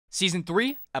Season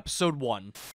 3, Episode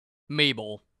 1.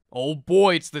 Mabel. Oh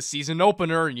boy, it's the season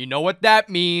opener, and you know what that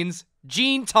means.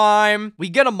 Gene time! We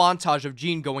get a montage of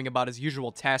Gene going about his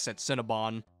usual tasks at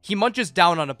Cinnabon. He munches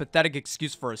down on a pathetic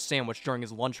excuse for a sandwich during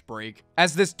his lunch break,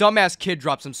 as this dumbass kid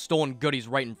drops some stolen goodies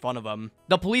right in front of him.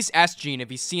 The police ask Gene if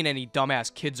he's seen any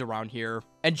dumbass kids around here,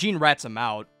 and Gene rats him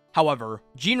out. However,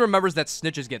 Gene remembers that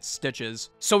snitches get stitches,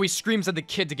 so he screams at the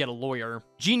kid to get a lawyer.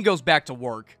 Gene goes back to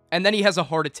work, and then he has a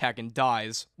heart attack and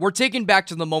dies. We're taken back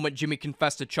to the moment Jimmy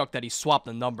confessed to Chuck that he swapped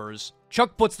the numbers.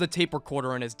 Chuck puts the tape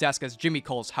recorder in his desk as Jimmy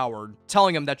calls Howard,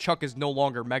 telling him that Chuck is no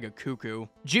longer mega cuckoo.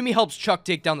 Jimmy helps Chuck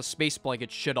take down the space blanket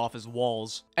shit off his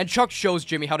walls, and Chuck shows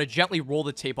Jimmy how to gently roll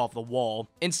the tape off the wall,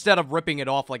 instead of ripping it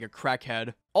off like a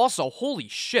crackhead. Also, holy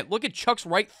shit, look at Chuck's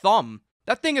right thumb.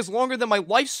 That thing is longer than my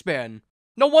lifespan.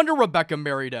 No wonder Rebecca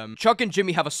married him. Chuck and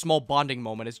Jimmy have a small bonding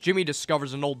moment as Jimmy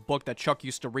discovers an old book that Chuck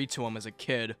used to read to him as a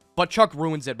kid, but Chuck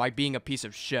ruins it by being a piece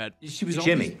of shit.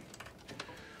 Jimmy,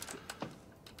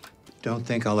 don't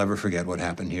think I'll ever forget what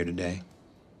happened here today.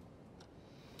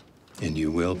 And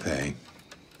you will pay.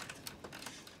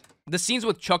 The scenes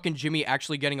with Chuck and Jimmy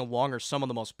actually getting along are some of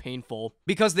the most painful,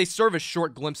 because they serve as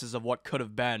short glimpses of what could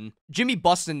have been. Jimmy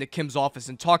busts into Kim's office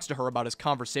and talks to her about his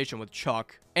conversation with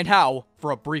Chuck, and how,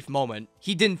 for a brief moment,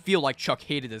 he didn't feel like Chuck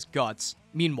hated his guts.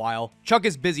 Meanwhile, Chuck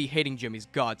is busy hating Jimmy's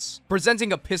guts,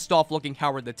 presenting a pissed-off-looking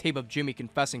Howard the tape of Jimmy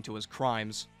confessing to his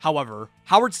crimes. However,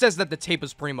 Howard says that the tape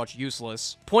is pretty much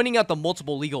useless, pointing out the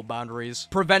multiple legal boundaries,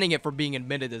 preventing it from being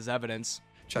admitted as evidence.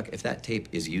 Chuck, if that tape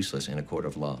is useless in a court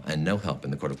of law and no help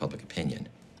in the court of public opinion,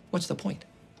 what's the point?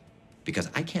 Because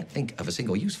I can't think of a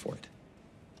single use for it.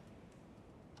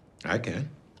 I can.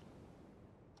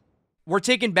 We're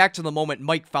taken back to the moment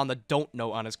Mike found the don't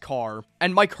note on his car,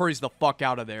 and Mike hurries the fuck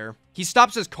out of there. He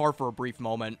stops his car for a brief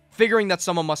moment, figuring that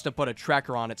someone must have put a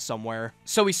tracker on it somewhere,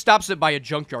 so he stops it by a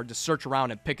junkyard to search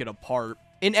around and pick it apart.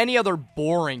 In any other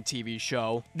boring TV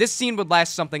show, this scene would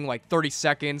last something like 30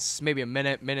 seconds, maybe a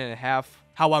minute, minute and a half.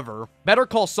 However, Better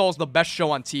Call Saul's the best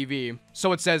show on TV,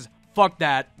 so it says, fuck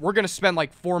that, we're gonna spend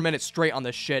like 4 minutes straight on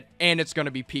this shit, and it's gonna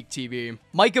be peak TV.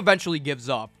 Mike eventually gives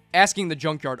up, asking the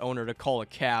junkyard owner to call a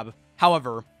cab.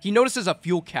 However, he notices a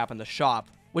fuel cap in the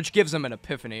shop, which gives him an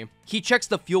epiphany. He checks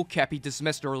the fuel cap he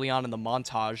dismissed early on in the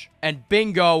montage, and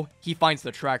bingo, he finds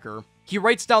the tracker. He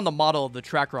writes down the model of the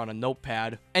tracker on a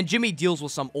notepad, and Jimmy deals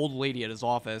with some old lady at his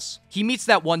office. He meets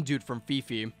that one dude from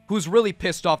Fifi, who's really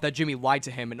pissed off that Jimmy lied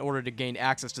to him in order to gain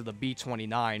access to the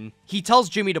B-29. He tells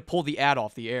Jimmy to pull the ad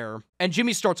off the air, and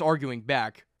Jimmy starts arguing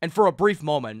back, and for a brief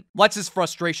moment, lets his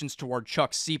frustrations toward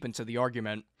Chuck seep into the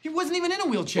argument. He wasn't even in a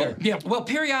wheelchair. Well,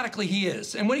 periodically he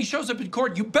is. And when he shows up in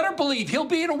court, you better believe he'll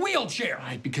be in a wheelchair.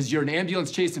 Right, because you're an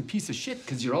ambulance-chasing piece of shit,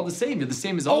 because you're all the same. You're the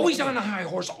same as all. Always on a high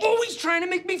horse, always trying to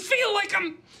make me feel like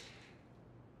I'm...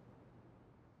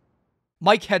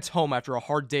 Mike heads home after a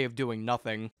hard day of doing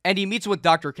nothing, and he meets with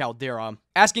Dr. Caldera,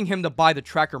 asking him to buy the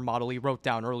tracker model he wrote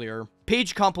down earlier.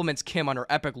 Paige compliments Kim on her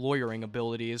epic lawyering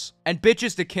abilities, and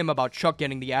bitches to Kim about Chuck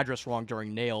getting the address wrong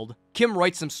during Nailed. Kim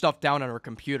writes some stuff down on her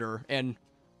computer, and...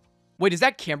 Wait, is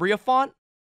that Cambria font?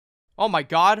 Oh my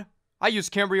god, I use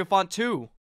Cambria font too.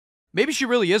 Maybe she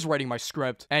really is writing my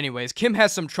script. Anyways, Kim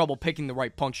has some trouble picking the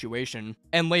right punctuation.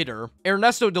 And later,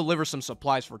 Ernesto delivers some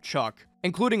supplies for Chuck,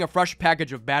 including a fresh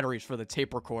package of batteries for the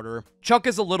tape recorder. Chuck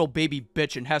is a little baby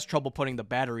bitch and has trouble putting the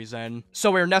batteries in,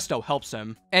 so Ernesto helps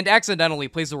him, and accidentally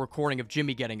plays the recording of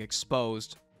Jimmy getting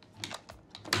exposed.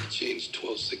 Changed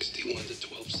 1261 to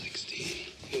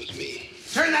 1216. It was me.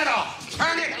 Turn that off!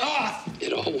 Turn it off!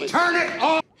 It all went... Turn it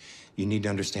off! You need to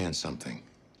understand something.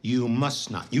 You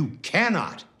must not, you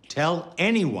cannot tell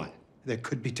anyone. There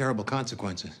could be terrible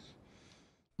consequences.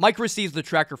 Mike receives the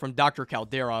tracker from Dr.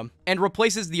 Caldera, and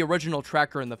replaces the original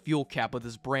tracker in the fuel cap with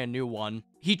his brand new one.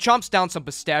 He chomps down some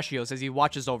pistachios as he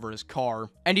watches over his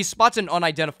car, and he spots an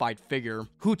unidentified figure,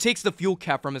 who takes the fuel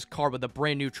cap from his car with a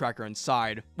brand new tracker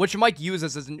inside, which Mike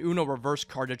uses as an Uno reverse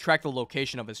card to track the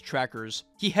location of his trackers.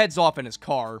 He heads off in his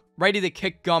car, ready to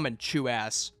kick gum and chew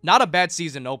ass. Not a bad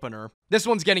season opener. This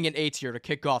one's getting an A tier to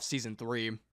kick off Season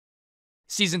 3.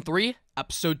 Season 3,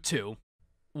 Episode 2.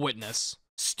 Witness.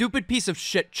 Stupid piece of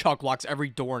shit Chuck locks every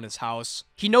door in his house.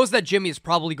 He knows that Jimmy is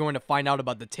probably going to find out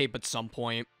about the tape at some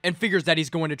point, and figures that he's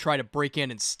going to try to break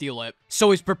in and steal it, so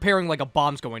he's preparing like a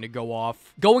bomb's going to go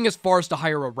off, going as far as to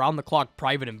hire a round-the-clock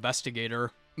private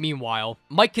investigator. Meanwhile,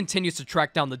 Mike continues to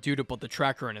track down the dude who put the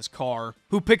tracker in his car,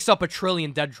 who picks up a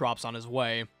trillion dead drops on his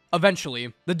way.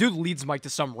 Eventually, the dude leads Mike to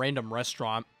some random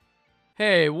restaurant.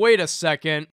 Hey, wait a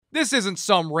second. This isn't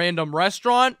some random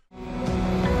restaurant.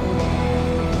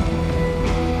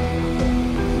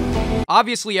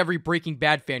 Obviously, every Breaking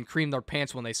Bad fan creamed their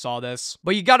pants when they saw this,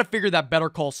 but you gotta figure that Better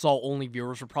Call Saul only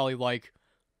viewers were probably like,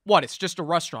 what, it's just a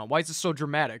restaurant, why is this so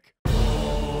dramatic?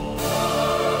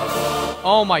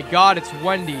 Oh my god, it's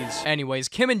Wendy's. Anyways,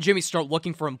 Kim and Jimmy start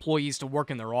looking for employees to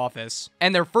work in their office,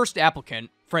 and their first applicant,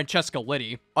 Francesca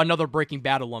Liddy, another Breaking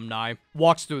Bad alumni,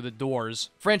 walks through the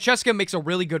doors. Francesca makes a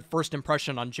really good first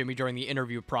impression on Jimmy during the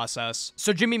interview process,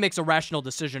 so Jimmy makes a rational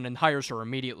decision and hires her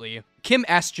immediately. Kim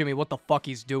asks Jimmy what the fuck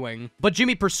he's doing, but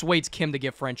Jimmy persuades Kim to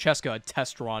give Francesca a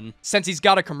test run, since he's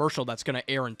got a commercial that's gonna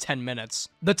air in 10 minutes.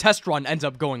 The test run ends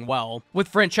up going well, with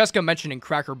Francesca mentioning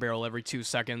Cracker Barrel every 2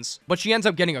 seconds, but she ends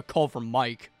up getting a call from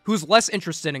Mike, who's less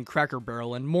interested in Cracker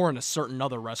Barrel and more in a certain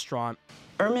other restaurant.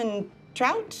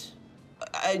 Ehrmantraut?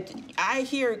 I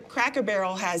hear Cracker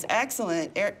Barrel has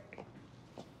excellent air.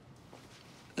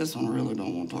 This one really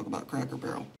don't want to talk about Cracker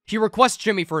Barrel. He requests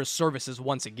Jimmy for his services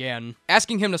once again,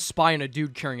 asking him to spy on a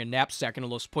dude carrying a knapsack in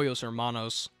Los Pollos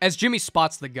Hermanos. As Jimmy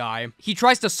spots the guy, he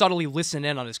tries to subtly listen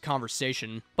in on his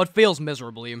conversation, but fails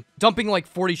miserably, dumping like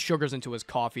 40 sugars into his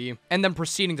coffee, and then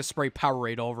proceeding to spray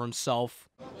Powerade all over himself.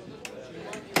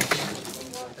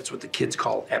 That's what the kids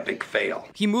call epic fail.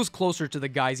 He moves closer to the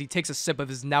guy as he takes a sip of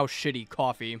his now shitty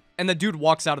coffee, and the dude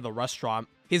walks out of the restaurant,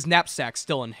 his knapsack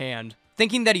still in hand,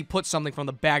 thinking that he put something from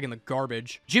the bag in the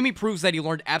garbage. Jimmy proves that he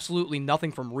learned absolutely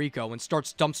nothing from Rico and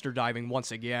starts dumpster diving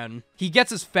once again. He gets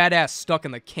his fat ass stuck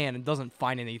in the can and doesn't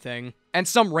find anything, and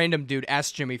some random dude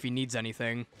asks Jimmy if he needs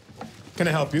anything. Can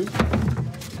I help you?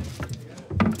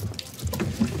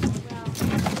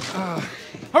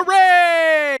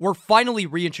 Hooray! We're finally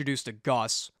reintroduced to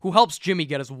Gus, who helps Jimmy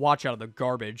get his watch out of the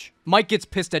garbage. Mike gets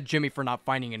pissed at Jimmy for not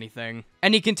finding anything,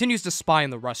 and he continues to spy in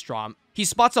the restaurant. He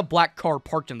spots a black car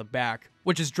parked in the back,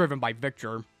 which is driven by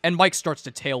Victor, and Mike starts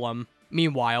to tail him.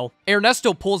 Meanwhile,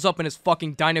 Ernesto pulls up in his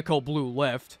fucking Dynaco blue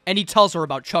Lyft, and he tells her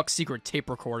about Chuck's secret tape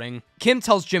recording. Kim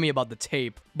tells Jimmy about the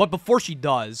tape, but before she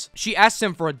does, she asks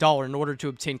him for $1 in order to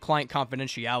obtain client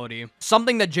confidentiality,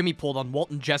 something that Jimmy pulled on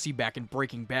Walt and Jesse back in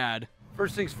Breaking Bad.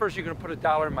 First things first, you're gonna put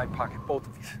 $1 in my pocket, both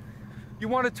of you. You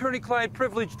want attorney-client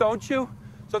privilege, don't you?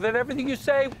 So that everything you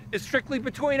say is strictly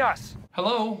between us.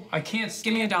 Hello? I can't...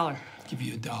 Give me $1. Give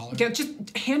you $1. Yeah,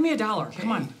 just hand me $1. Okay.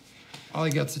 Come on. All I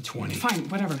got's a 20. Fine,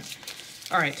 whatever.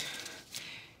 All right.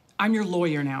 I'm your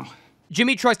lawyer now.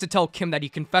 Jimmy tries to tell Kim that he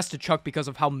confessed to Chuck because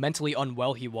of how mentally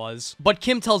unwell he was, but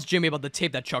Kim tells Jimmy about the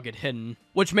tape that Chuck had hidden,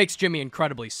 which makes Jimmy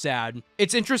incredibly sad.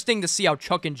 It's interesting to see how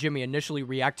Chuck and Jimmy initially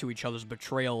react to each other's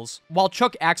betrayals. While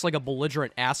Chuck acts like a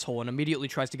belligerent asshole and immediately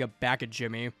tries to get back at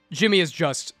Jimmy, Jimmy is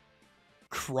just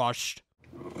crushed.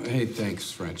 Hey,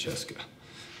 thanks, Francesca.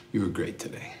 You were great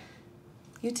today.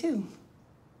 You too.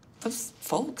 Those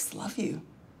folks love you.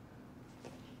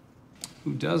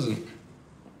 Who doesn't?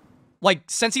 Like,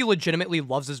 since he legitimately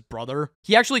loves his brother,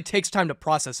 he actually takes time to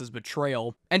process his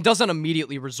betrayal, and doesn't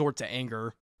immediately resort to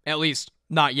anger. At least,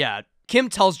 not yet. Kim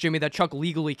tells Jimmy that Chuck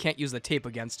legally can't use the tape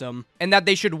against him, and that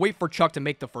they should wait for Chuck to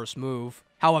make the first move.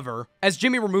 However, as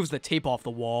Jimmy removes the tape off the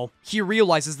wall, he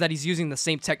realizes that he's using the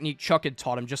same technique Chuck had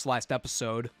taught him just last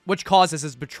episode, which causes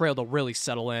his betrayal to really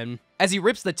settle in. As he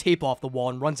rips the tape off the wall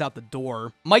and runs out the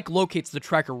door, Mike locates the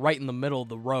tracker right in the middle of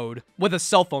the road, with a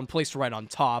cell phone placed right on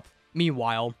top.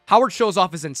 Meanwhile, Howard shows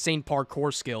off his insane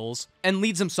parkour skills, and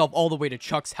leads himself all the way to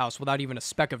Chuck's house without even a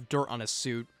speck of dirt on his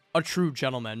suit. A true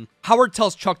gentleman. Howard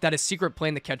tells Chuck that his secret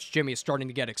plan to catch Jimmy is starting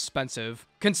to get expensive,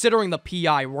 considering the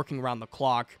PI working around the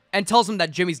clock, and tells him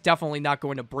that Jimmy's definitely not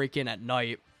going to break in at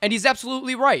night. And he's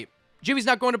absolutely right. Jimmy's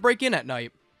not going to break in at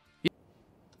night.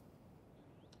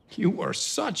 You are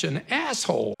such an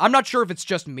asshole. I'm not sure if it's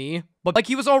just me, but like,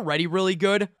 he was already really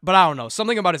good, but I don't know,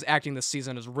 something about his acting this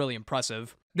season is really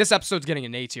impressive. This episode's getting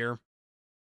an A tier.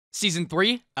 Season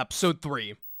 3, Episode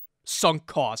 3. Sunk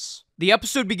Costs. The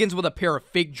episode begins with a pair of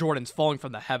fake Jordans falling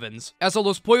from the heavens, as a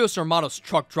Los Pollos Hermanos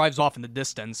truck drives off in the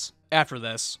distance. After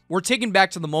this, we're taken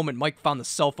back to the moment Mike found the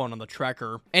cell phone on the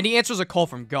tracker, and he answers a call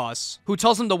from Gus, who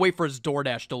tells him to wait for his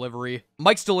DoorDash delivery.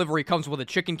 Mike's delivery comes with a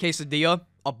chicken quesadilla,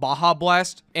 a Baja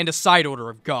Blast, and a side order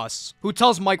of Gus, who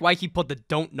tells Mike why he put the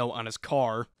don't note on his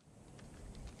car.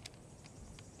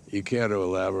 You care to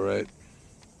elaborate?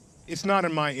 It's not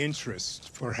in my interest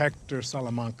for Hector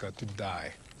Salamanca to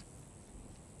die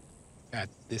at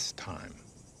this time.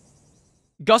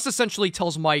 Gus essentially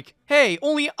tells Mike, hey,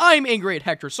 only I'm angry at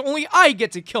Hector, so only I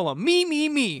get to kill him.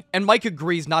 Me. And Mike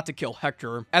agrees not to kill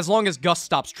Hector, as long as Gus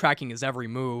stops tracking his every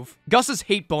move. Gus's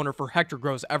hate boner for Hector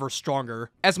grows ever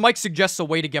stronger, as Mike suggests a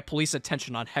way to get police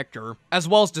attention on Hector, as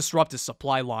well as disrupt his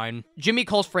supply line. Jimmy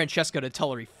calls Francesca to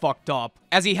tell her he fucked up,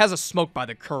 as he has a smoke by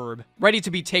the curb, ready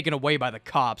to be taken away by the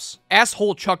cops.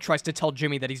 Asshole Chuck tries to tell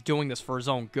Jimmy that he's doing this for his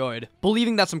own good,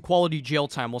 believing that some quality jail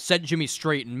time will set Jimmy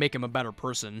straight and make him a better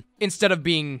person, instead of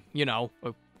being, you know,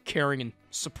 a caring and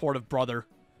supportive brother.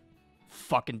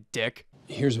 Fucking dick.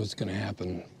 Here's what's gonna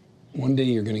happen. One day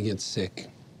you're gonna get sick.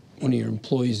 One of your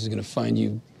employees is gonna find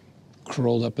you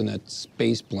curled up in that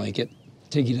space blanket,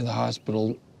 take you to the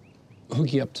hospital,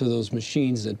 hook you up to those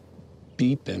machines that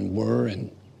beep and whir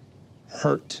and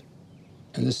hurt.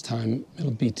 And this time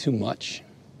it'll be too much,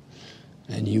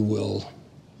 and you will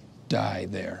die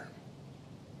there.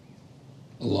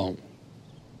 Alone.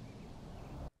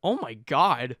 Oh my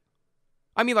god.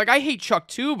 I mean, like, I hate Chuck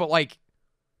too, but like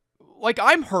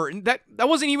I'm hurting. That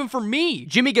wasn't even for me.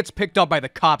 Jimmy gets picked up by the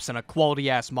cops in a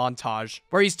quality-ass montage,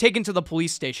 where he's taken to the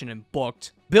police station and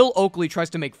booked. Bill Oakley tries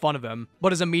to make fun of him,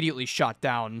 but is immediately shot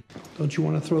down. Don't you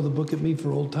want to throw the book at me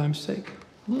for old time's sake?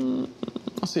 I'll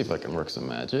see if I can work some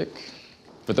magic.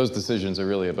 But those decisions are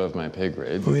really above my pay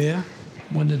grade. Oh, yeah?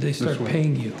 When did they start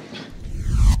paying you?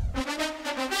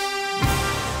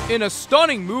 In a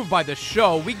stunning move by the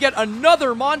show, we get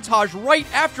another montage right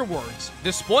afterwards,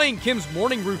 displaying Kim's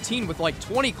morning routine with like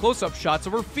 20 close-up shots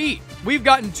of her feet. We've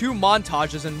gotten 2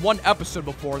 montages in one episode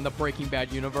before in the Breaking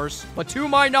Bad universe, but to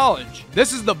my knowledge,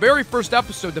 this is the very first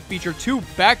episode to feature 2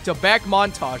 back-to-back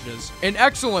montages. An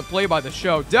excellent play by the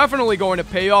show, definitely going to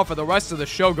pay off for the rest of the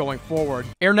show going forward.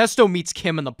 Ernesto meets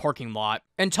Kim in the parking lot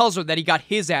and tells her that he got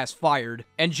his ass fired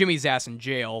and Jimmy's ass in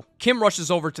jail. Kim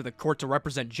rushes over to the court to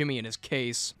represent Jimmy in his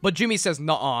case, but Jimmy says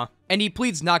nuh-uh, and he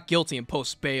pleads not guilty and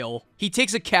posts bail. He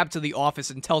takes a cab to the office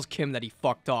and tells Kim that he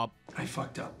fucked up. I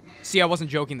fucked up. See, I wasn't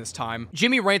joking this time.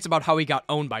 Jimmy rants about how he got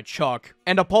owned by Chuck,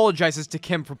 and apologizes to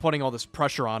Kim for putting all this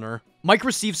pressure on her. Mike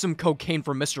receives some cocaine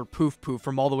from Mr. Poof Poof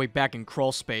from all the way back in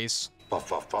crawl space. Puff,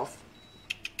 puff, puff.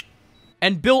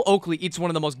 And Bill Oakley eats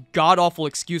one of the most god-awful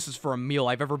excuses for a meal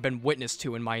I've ever been witness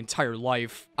to in my entire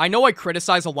life. I know I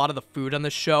criticize a lot of the food on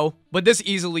this show, but this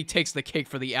easily takes the cake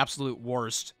for the absolute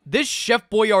worst. This Chef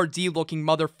Boyardee-looking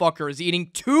motherfucker is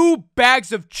eating 2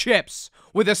 bags of chips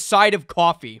with a side of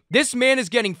coffee. This man is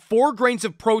getting 4 grains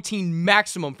of protein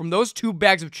maximum from those 2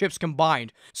 bags of chips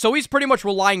combined, so he's pretty much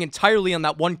relying entirely on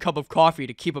that 1 cup of coffee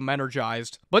to keep him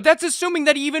energized. But that's assuming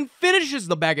that he even finishes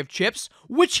the bag of chips,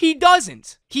 which he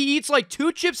doesn't. He eats like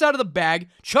 2 chips out of the bag,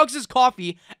 chugs his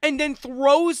coffee, and then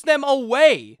throws them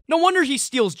away. No wonder he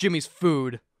steals Jimmy's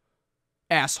food.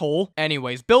 Asshole.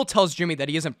 Anyways, Bill tells Jimmy that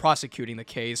he isn't prosecuting the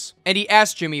case, and he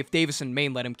asks Jimmy if Davis and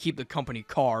Maine let him keep the company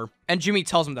car, and Jimmy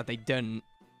tells him that they didn't.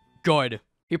 Good.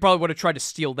 He probably would have tried to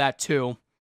steal that too.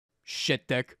 Shit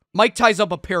dick. Mike ties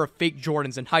up a pair of fake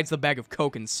Jordans and hides the bag of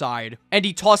coke inside, and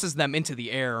he tosses them into the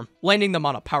air, landing them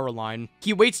on a power line.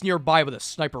 He waits nearby with a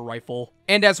sniper rifle,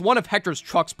 and as one of Hector's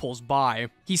trucks pulls by,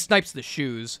 he snipes the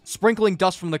shoes, sprinkling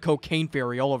dust from the cocaine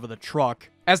fairy all over the truck.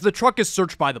 As the truck is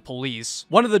searched by the police,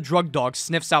 one of the drug dogs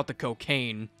sniffs out the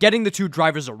cocaine, getting the 2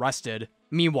 drivers arrested.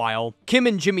 Meanwhile, Kim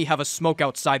and Jimmy have a smoke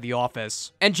outside the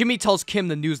office, and Jimmy tells Kim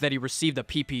the news that he received a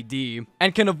PPD,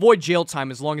 and can avoid jail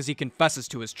time as long as he confesses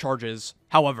to his charges.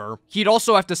 However, he'd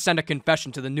also have to send a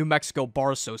confession to the New Mexico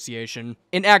Bar Association,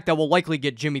 an act that will likely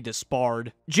get Jimmy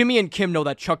disbarred. Jimmy and Kim know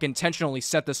that Chuck intentionally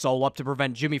set this all up to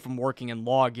prevent Jimmy from working in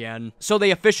law again, so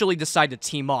they officially decide to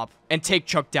team up, and take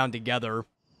Chuck down together.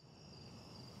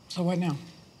 So what now?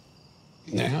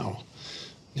 Now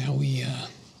we,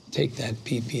 take that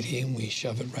PPD and we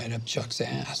shove it right up Chuck's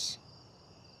ass.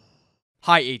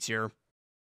 Hi, 8 here.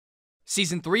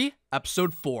 Season 3,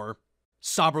 Episode 4,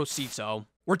 Sabrosito.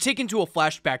 We're taken to a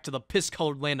flashback to the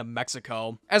piss-colored land of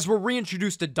Mexico, as we're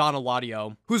reintroduced to Don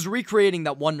Eladio, who's recreating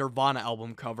that one Nirvana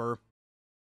album cover.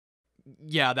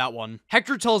 Yeah, that one.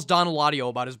 Hector tells Don Eladio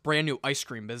about his brand new ice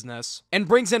cream business, and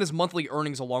brings in his monthly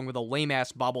earnings along with a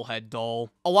lame-ass bobblehead doll.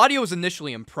 Eladio is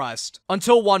initially impressed,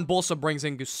 until Juan Bolsa brings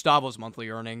in Gustavo's monthly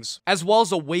earnings, as well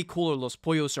as a way cooler Los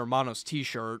Pollos Hermanos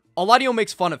t-shirt. Eladio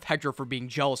makes fun of Hector for being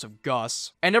jealous of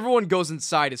Gus, and everyone goes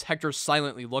inside as Hector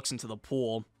silently looks into the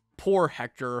pool. Poor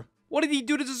Hector. What did he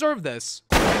do to deserve this?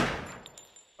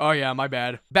 Oh yeah, my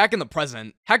bad. Back in the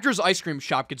present, Hector's ice cream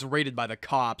shop gets raided by the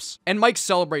cops, and Mike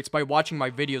celebrates by watching my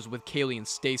videos with Kaylee and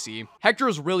Stacy. Hector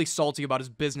is really salty about his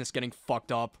business getting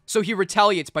fucked up, so he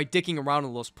retaliates by dicking around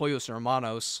in Los Pollos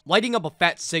Hermanos, lighting up a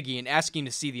fat ciggy and asking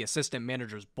to see the assistant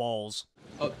manager's balls.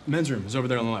 Men's room is over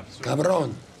there on the left.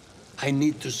 Cabron, I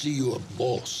need to see your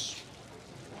boss.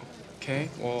 Okay,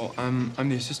 well, I'm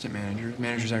the assistant manager. The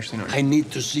manager's actually not. I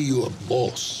need to see you a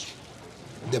boss.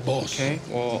 The boss. Okay,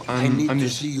 well, I need to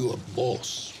see you a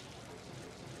boss.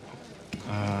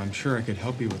 I'm sure I could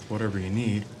help you with whatever you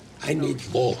need. I need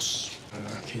boss.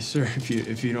 Okay, sir,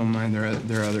 if you don't mind,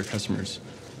 there are other customers.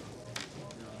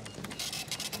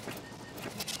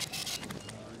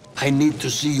 I need to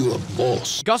see you a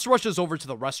boss. Gus rushes over to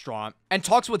the restaurant and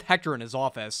talks with Hector in his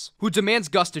office, who demands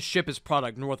Gus to ship his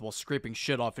product north while scraping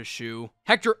shit off his shoe.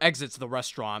 Hector exits the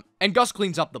restaurant, and Gus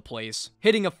cleans up the place,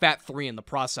 hitting a fat 3 in the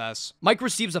process. Mike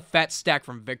receives a fat stack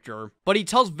from Victor, but he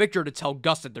tells Victor to tell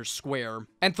Gus that they're square,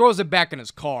 and throws it back in his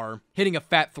car, hitting a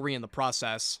fat 3 in the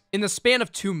process. In the span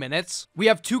of 2 minutes, we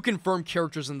have 2 confirmed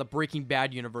characters in the Breaking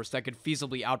Bad universe that could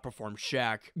feasibly outperform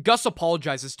Shaq. Gus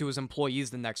apologizes to his employees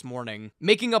the next morning,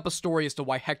 making up a story as to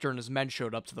why Hector and his men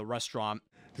showed up to the restaurant.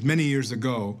 Many years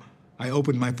ago, I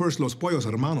opened my first Los Pollos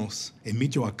Hermanos in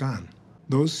Michoacán.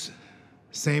 Those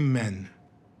same men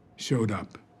showed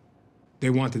up. They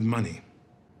wanted money.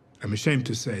 I'm ashamed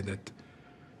to say that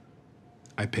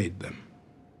I paid them.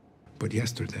 But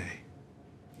yesterday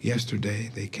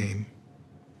they came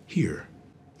here.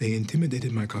 They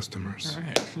intimidated my customers. All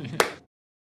right.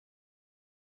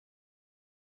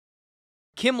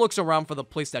 Kim looks around for the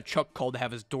place that Chuck called to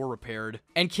have his door repaired,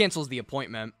 and cancels the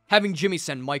appointment, having Jimmy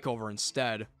send Mike over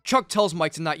instead. Chuck tells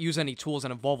Mike to not use any tools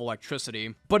that involve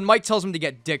electricity, but Mike tells him to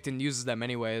get dicked and uses them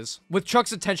anyways. With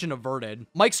Chuck's attention averted,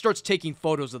 Mike starts taking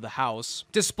photos of the house,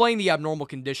 displaying the abnormal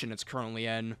condition it's currently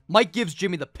in. Mike gives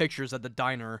Jimmy the pictures at the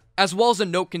diner, as well as a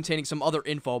note containing some other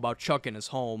info about Chuck and his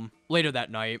home. Later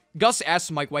that night, Gus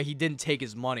asks Mike why he didn't take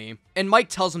his money, and Mike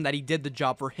tells him that he did the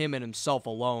job for him and himself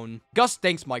alone. Gus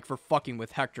thanks Mike for fucking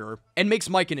with Hector, and makes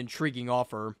Mike an intriguing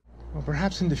offer. Well,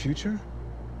 perhaps in the future,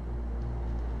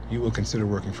 you will consider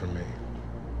working for me.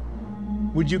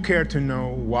 Would you care to know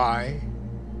why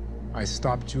I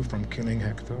stopped you from killing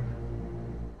Hector?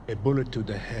 A bullet to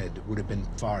the head would have been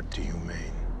far too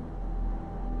humane.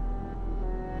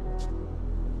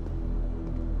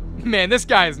 Man, this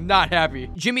guy is not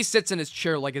happy. Jimmy sits in his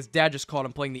chair like his dad just caught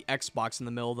him playing the Xbox in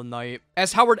the middle of the night,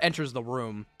 as Howard enters the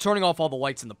room, turning off all the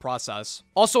lights in the process.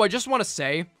 Also, I just want to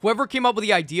say, whoever came up with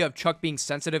the idea of Chuck being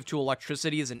sensitive to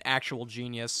electricity is an actual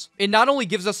genius. It not only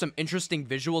gives us some interesting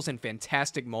visuals and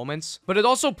fantastic moments, but it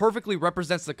also perfectly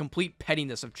represents the complete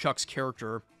pettiness of Chuck's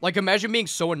character. Like, imagine being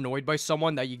so annoyed by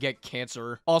someone that you get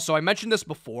cancer. Also, I mentioned this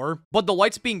before, but the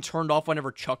lights being turned off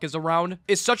whenever Chuck is around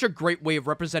is such a great way of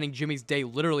representing Jimmy's day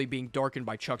literally being darkened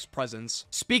by Chuck's presence.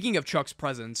 Speaking of Chuck's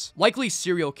presence, likely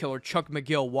serial killer Chuck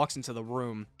McGill walks into the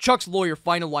room. Chuck's lawyer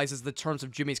finalizes the terms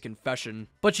of Jimmy's confession,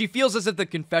 but she feels as if the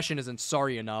confession isn't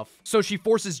sorry enough, so she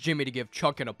forces Jimmy to give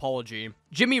Chuck an apology.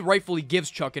 Jimmy rightfully gives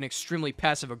Chuck an extremely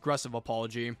passive-aggressive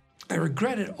apology. I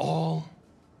regret it all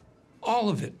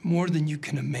of it, more than you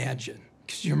can imagine,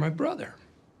 because you're my brother.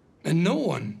 And no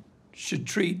one should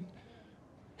treat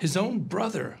his own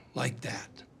brother like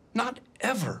that. Not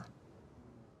ever.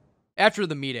 After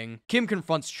the meeting, Kim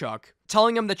confronts Chuck,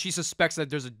 telling him that she suspects that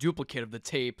there's a duplicate of the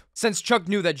tape, since Chuck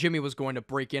knew that Jimmy was going to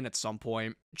break in at some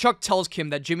point. Chuck tells Kim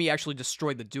that Jimmy actually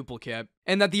destroyed the duplicate,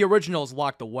 and that the original is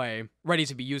locked away, ready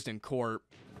to be used in court.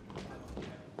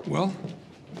 Well,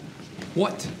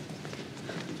 what?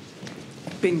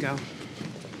 Bingo.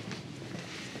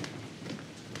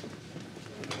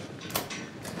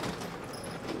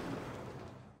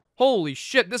 Holy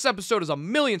shit, this episode is a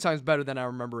million times better than I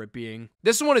remember it being.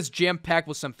 This one is jam-packed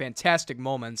with some fantastic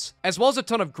moments, as well as a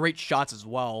ton of great shots as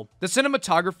well. The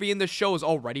cinematography in this show is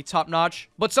already top-notch,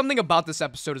 but something about this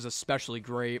episode is especially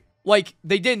great. Like,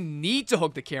 they didn't need to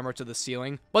hook the camera to the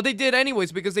ceiling, but they did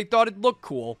anyways because they thought it looked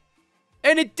cool.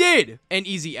 And it did! An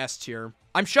easy S tier.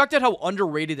 I'm shocked at how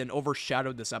underrated and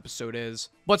overshadowed this episode is,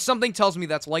 but something tells me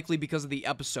that's likely because of the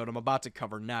episode I'm about to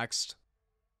cover next.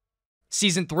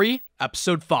 Season 3,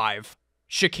 Episode 5,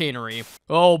 Chicanery.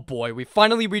 Oh boy, we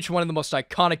finally reached one of the most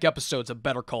iconic episodes of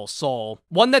Better Call Saul.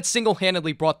 One that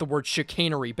single-handedly brought the word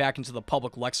chicanery back into the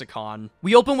public lexicon.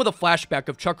 We open with a flashback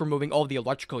of Chuck removing all the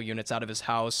electrical units out of his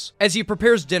house, as he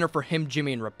prepares dinner for him,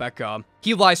 Jimmy, and Rebecca.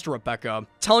 He lies to Rebecca,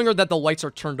 telling her that the lights are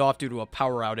turned off due to a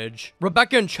power outage.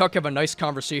 Rebecca and Chuck have a nice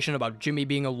conversation about Jimmy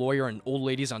being a lawyer and old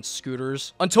ladies on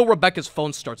scooters, until Rebecca's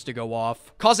phone starts to go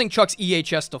off, causing Chuck's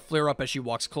EHS to flare up as she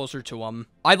walks closer to him.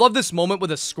 I love this moment with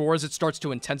the score as it starts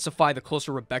to intensify the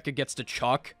closer Rebecca gets to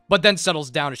Chuck, but then settles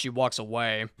down as she walks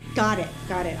away. Got it.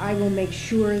 I will make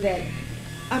sure that...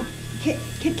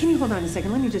 Can you hold on a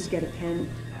second? Let me just get a pen.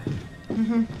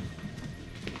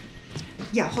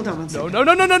 Yeah, hold on one second. No.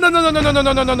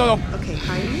 Okay,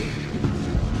 Heidi?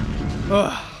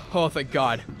 Oh, thank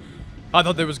God. I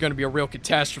thought there was going to be a real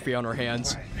catastrophe on our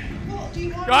hands.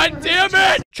 God damn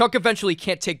it! Chuck eventually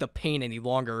can't take the pain any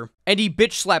longer, and he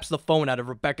bitch slaps the phone out of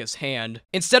Rebecca's hand.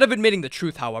 Instead of admitting the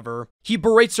truth, however, he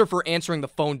berates her for answering the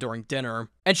phone during dinner,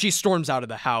 and she storms out of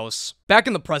the house. Back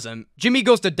in the present, Jimmy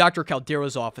goes to Dr.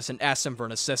 Caldero's office and asks him for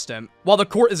an assistant, while the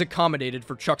court is accommodated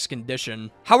for Chuck's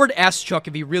condition. Howard asks Chuck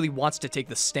if he really wants to take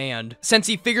the stand, since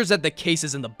he figures that the case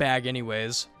is in the bag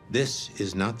anyways. This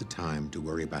is not the time to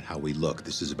worry about how we look.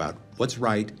 This is about what's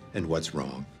right and what's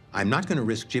wrong. I'm not going to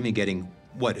risk Jimmy getting,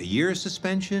 what, a year's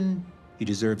suspension? He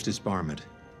deserves disbarment,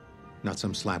 not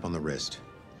some slap on the wrist.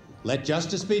 Let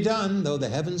justice be done, though the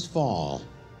heavens fall.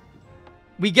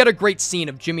 We get a great scene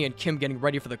of Jimmy and Kim getting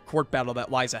ready for the court battle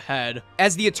that lies ahead,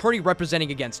 as the attorney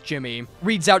representing against Jimmy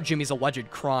reads out Jimmy's alleged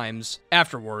crimes.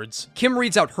 Afterwards, Kim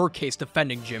reads out her case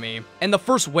defending Jimmy, and the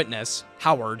first witness,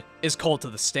 Howard, is called to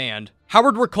the stand.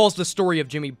 Howard recalls the story of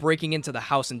Jimmy breaking into the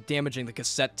house and damaging the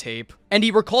cassette tape, and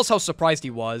he recalls how surprised he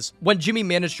was when Jimmy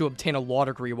managed to obtain a law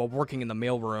degree while working in the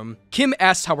mailroom. Kim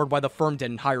asks Howard why the firm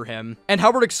didn't hire him, and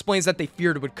Howard explains that they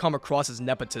feared it would come across as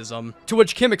nepotism, to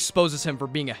which Kim exposes him for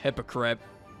being a hypocrite.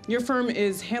 Your firm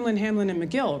is Hamlin, and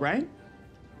McGill, right?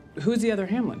 Who's the other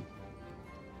Hamlin?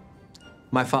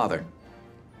 My father.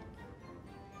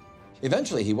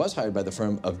 Eventually, he was hired by the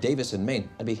firm of Davis and Main.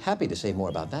 I'd be happy to say more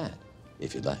about that,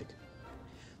 if you'd like.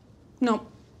 No.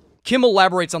 Kim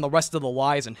elaborates on the rest of the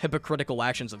lies and hypocritical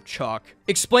actions of Chuck,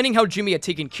 explaining how Jimmy had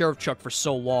taken care of Chuck for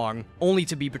so long, only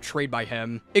to be betrayed by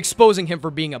him, exposing him for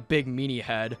being a big meanie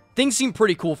head. Things seem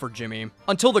pretty cool for Jimmy,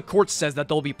 until the court says that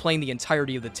they'll be playing the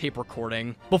entirety of the tape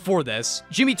recording. Before this,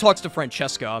 Jimmy talks to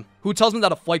Francesca, who tells him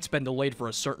that a flight's been delayed for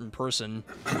a certain person.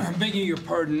 I'm begging your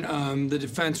pardon, the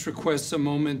defense requests a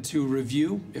moment to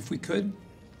review, if we could.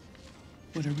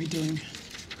 What are we doing?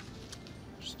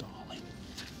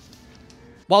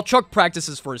 While Chuck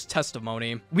practices for his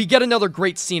testimony, we get another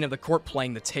great scene of the court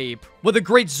playing the tape, with a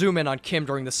great zoom in on Kim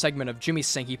during the segment of Jimmy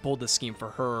saying he pulled the scheme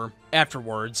for her.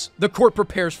 Afterwards, the court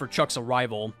prepares for Chuck's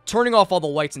arrival, turning off all the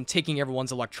lights and taking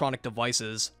everyone's electronic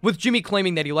devices, with Jimmy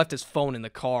claiming that he left his phone in the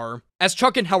car. As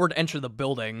Chuck and Howard enter the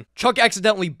building, Chuck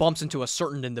accidentally bumps into a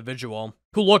certain individual,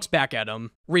 who looks back at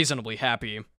him, reasonably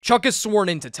happy. Chuck is sworn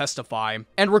in to testify,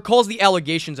 and recalls the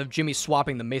allegations of Jimmy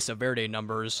swapping the Mesa Verde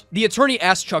numbers. The attorney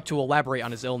asks Chuck to elaborate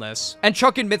on his illness, and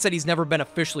Chuck admits that he's never been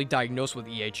officially diagnosed with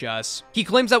EHS. He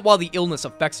claims that while the illness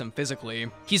affects him physically,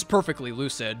 he's perfectly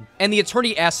lucid, and the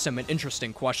attorney asks him an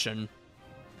interesting question.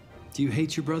 Do you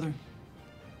hate your brother?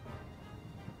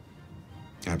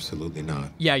 Absolutely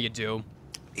not. Yeah, you do.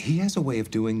 He has a way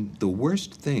of doing the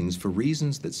worst things for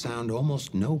reasons that sound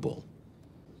almost noble.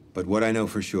 But what I know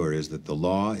for sure is that the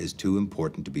law is too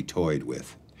important to be toyed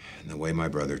with. And the way my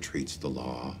brother treats the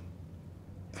law,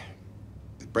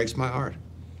 it breaks my heart.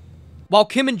 While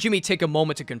Kim and Jimmy take a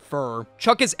moment to confer,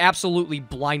 Chuck is absolutely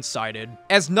blindsided,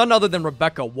 as none other than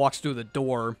Rebecca walks through the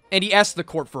door, and he asks the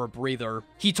court for a breather.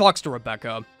 He talks to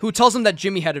Rebecca, who tells him that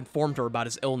Jimmy had informed her about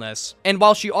his illness, and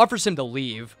while she offers him to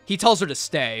leave, he tells her to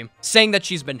stay, saying that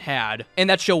she's been had, and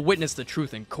that she'll witness the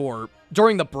truth in court.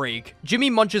 During the break, Jimmy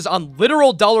munches on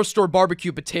literal dollar store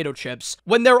barbecue potato chips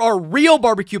when there are real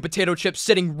barbecue potato chips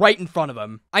sitting right in front of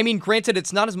him. I mean, granted,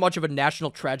 it's not as much of a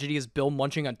national tragedy as Bill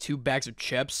munching on 2 bags of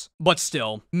chips, but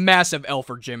still, massive L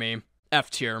for Jimmy. F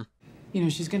tier. You know,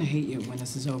 she's gonna hate you when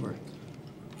this is over.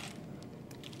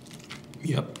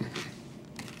 Yep.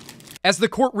 As the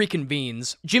court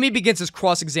reconvenes, Jimmy begins his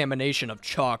cross-examination of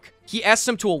Chuck. He asks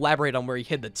him to elaborate on where he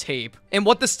hid the tape, and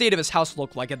what the state of his house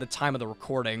looked like at the time of the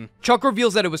recording. Chuck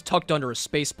reveals that it was tucked under a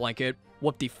space blanket,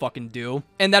 whoop-de-fucking-do,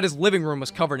 and that his living room was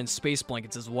covered in space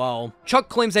blankets as well. Chuck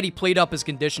claims that he played up his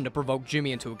condition to provoke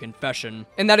Jimmy into a confession,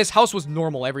 and that his house was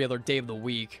normal every other day of the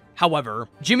week. However,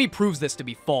 Jimmy proves this to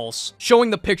be false, showing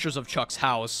the pictures of Chuck's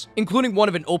house, including one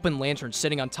of an open lantern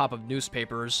sitting on top of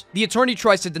newspapers. The attorney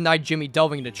tries to deny Jimmy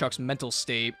delving into Chuck's mental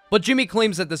state, but Jimmy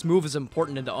claims that this move is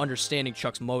important into understanding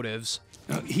Chuck's motives.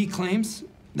 He claims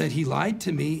that he lied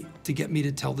to me to get me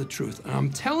to tell the truth. And I'm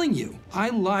telling you, I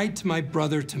lied to my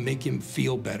brother to make him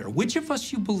feel better. Which of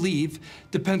us you believe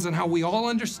depends on how we all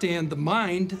understand the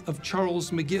mind of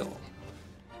Charles McGill.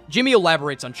 Jimmy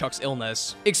elaborates on Chuck's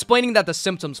illness, explaining that the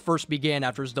symptoms first began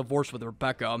after his divorce with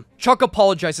Rebecca. Chuck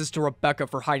apologizes to Rebecca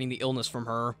for hiding the illness from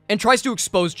her, and tries to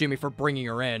expose Jimmy for bringing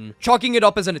her in, chalking it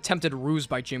up as an attempted ruse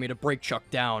by Jimmy to break Chuck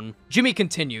down. Jimmy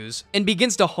continues, and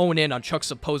begins to hone in on Chuck's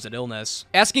supposed illness,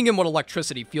 asking him what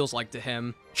electricity feels like to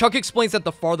him. Chuck explains that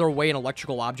the farther away an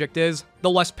electrical object is, the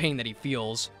less pain that he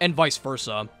feels, and vice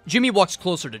versa. Jimmy walks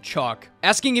closer to Chuck,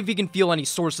 asking if he can feel any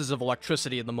sources of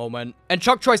electricity at the moment, and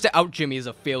Chuck tries to out Jimmy as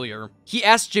a failure. He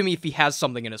asks Jimmy if he has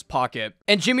something in his pocket,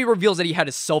 and Jimmy reveals that he had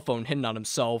his cell phone hidden on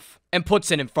himself, and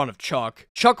puts it in front of Chuck.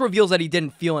 Chuck reveals that he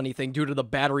didn't feel anything due to the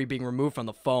battery being removed from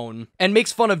the phone, and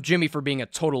makes fun of Jimmy for being a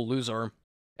total loser.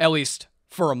 At least,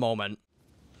 for a moment.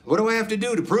 What do I have to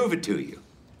do to prove it to you?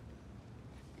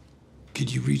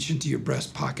 Could you reach into your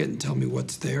breast pocket and tell me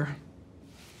what's there?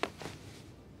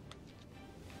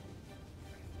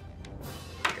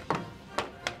 Can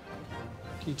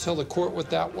you tell the court what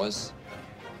that was?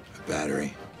 A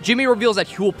battery. Jimmy reveals that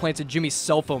Huell planted Jimmy's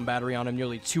cell phone battery on him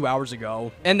nearly 2 hours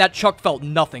ago, and that Chuck felt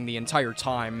nothing the entire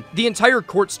time. The entire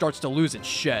court starts to lose its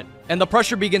shit, and the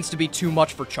pressure begins to be too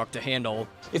much for Chuck to handle.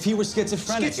 If he were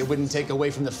schizophrenic, it wouldn't take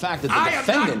away from the fact that the defendant...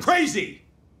 I am not crazy!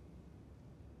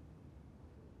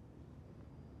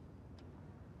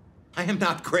 I am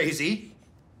not crazy.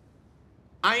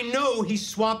 I know he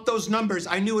swapped those numbers.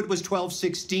 I knew it was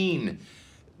 1216.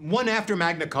 One after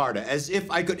Magna Carta, as if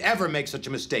I could ever make such a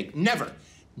mistake. Never.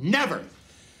 Never.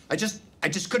 I just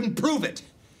couldn't prove it.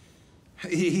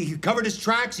 He covered his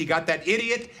tracks. He got that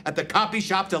idiot at the copy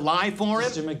shop to lie for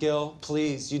him. Mr. McGill,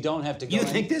 please, you don't have to go You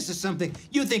think this is something?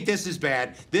 You think this is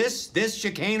bad? This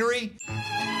chicanery?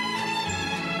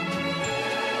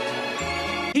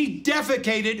 He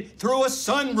defecated through a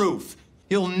sunroof.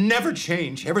 He'll never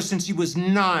change. Ever since he was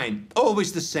 9,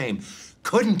 always the same.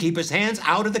 Couldn't keep his hands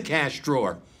out of the cash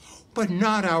drawer. But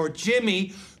not our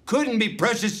Jimmy. Couldn't be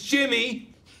precious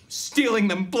Jimmy. Stealing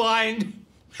them blind.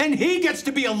 And he gets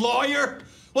to be a lawyer?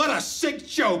 What a sick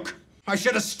joke. I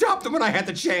should have stopped him when I had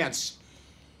the chance.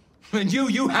 And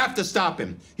you have to stop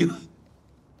him.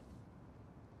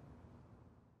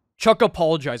 Chuck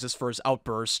apologizes for his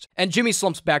outburst, and Jimmy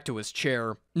slumps back to his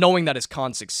chair, knowing that his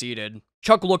con succeeded.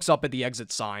 Chuck looks up at the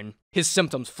exit sign, his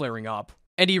symptoms flaring up,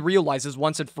 and he realizes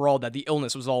once and for all that the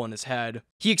illness was all in his head.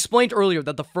 He explained earlier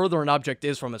that the further an object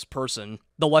is from his person,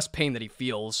 the less pain that he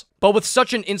feels. But with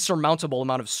such an insurmountable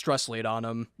amount of stress laid on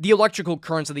him, the electrical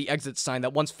currents of the exit sign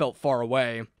that once felt far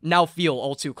away now feel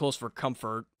all too close for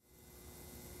comfort.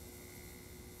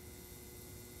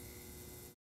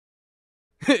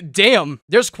 Damn,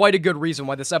 there's quite a good reason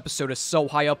why this episode is so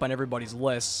high up on everybody's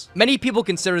lists. Many people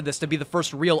consider this to be the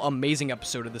first real amazing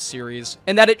episode of the series,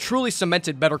 and that it truly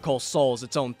cemented Better Call Saul as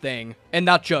its own thing, and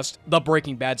not just the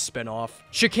Breaking Bad spin-off.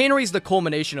 Chicanery is the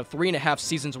culmination of 3.5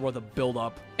 seasons worth of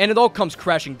build-up, and it all comes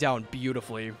crashing down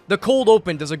beautifully. The cold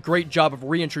open does a great job of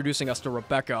reintroducing us to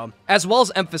Rebecca, as well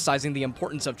as emphasizing the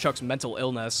importance of Chuck's mental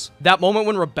illness. That moment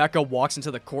when Rebecca walks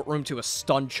into the courtroom to a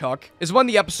stunned Chuck is when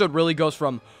the episode really goes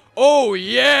from "Oh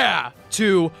yeah!"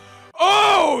 to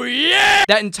 "Oh yeah!"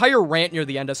 That entire rant near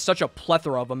the end has such a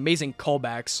plethora of amazing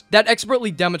callbacks that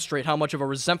expertly demonstrate how much of a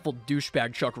resentful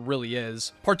douchebag Chuck really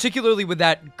is, particularly with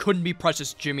that "couldn't be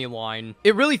precious Jimmy" line.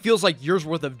 It really feels like years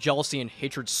worth of jealousy and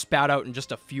hatred spat out in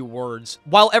just a few words.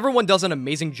 While everyone does an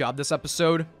amazing job this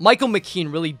episode, Michael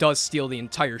McKean really does steal the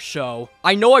entire show.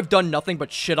 I know I've done nothing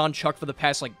but shit on Chuck for the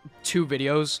past 2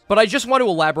 videos, but I just want to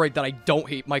elaborate that I don't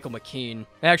hate Michael McKean.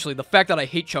 Actually, the fact that I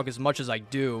hate Chuck as much as I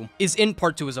do is in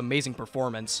part to his amazing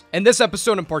performance, and this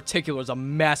episode in particular is a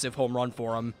massive home run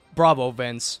for him. Bravo,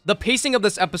 Vince. The pacing of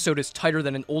this episode is tighter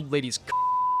than an old lady's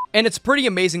and it's pretty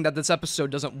amazing that this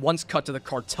episode doesn't once cut to the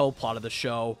cartel plot of the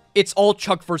show. It's all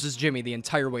Chuck versus Jimmy the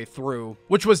entire way through,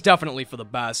 which was definitely for the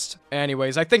best.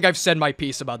 Anyways, I think I've said my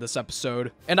piece about this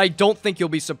episode, and I don't think you'll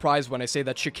be surprised when I say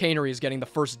that Chicanery is getting the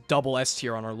first double S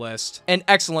tier on our list. An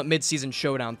excellent mid-season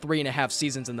showdown, 3.5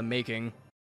 seasons in the making.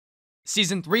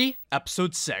 Season 3,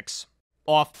 Episode 6.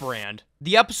 Off-brand.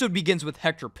 The episode begins with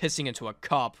Hector pissing into a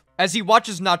cup as he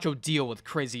watches Nacho deal with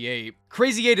Crazy 8.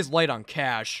 Crazy 8 is light on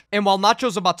cash, and while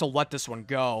Nacho's about to let this one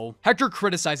go, Hector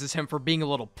criticizes him for being a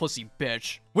little pussy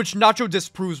bitch, which Nacho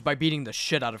disproves by beating the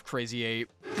shit out of Crazy 8.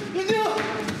 No,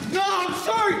 I'm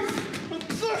sorry! I'm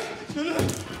sorry!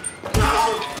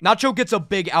 Nacho gets a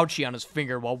big ouchie on his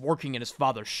finger while working in his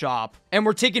father's shop, and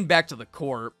we're taken back to the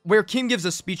court, where Kim gives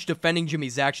a speech defending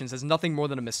Jimmy's actions as nothing more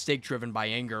than a mistake driven by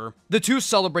anger. The two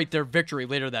celebrate their victory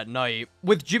later that night,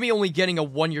 with Jimmy only getting a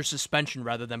 1-year suspension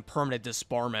rather than permanent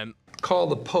disbarment. Call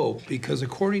the Pope, because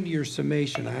according to your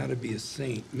summation, I ought to be a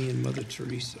saint, me and Mother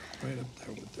Teresa, right up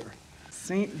there with her.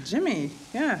 Saint Jimmy.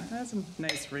 Yeah, that's a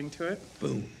nice ring to it.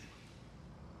 Boom.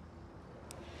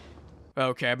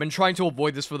 Okay, I've been trying to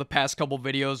avoid this for the past couple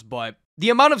videos, but The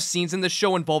amount of scenes in this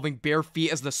show involving bare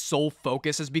feet as the sole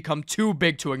focus has become too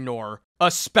big to ignore,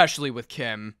 especially with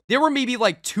Kim. There were maybe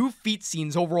like 2 feet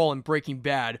scenes overall in Breaking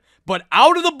Bad, but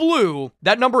out of the blue,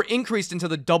 that number increased into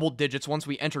the double digits once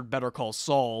we entered Better Call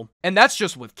Saul. And that's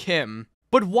just with Kim.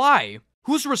 But why?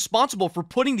 Who's responsible for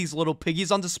putting these little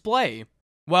piggies on display?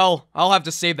 Well, I'll have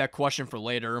to save that question for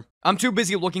later. I'm too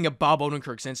busy looking at Bob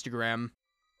Odenkirk's Instagram.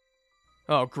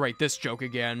 Oh great, this joke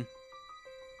again.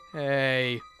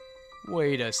 Hey,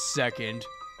 wait a second.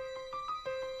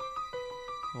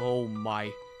 Oh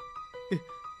my.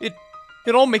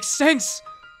 It all makes sense!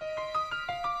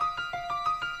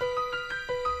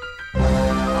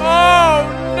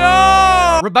 Oh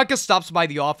no! Rebecca stops by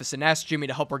the office and asks Jimmy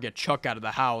to help her get Chuck out of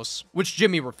the house, which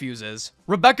Jimmy refuses.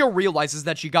 Rebecca realizes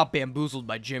that she got bamboozled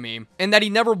by Jimmy, and that he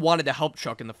never wanted to help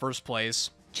Chuck in the first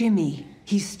place. Jimmy,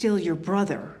 he's still your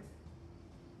brother.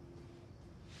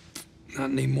 Not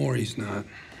anymore, he's not.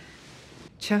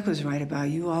 Chuck was right about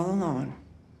you all along.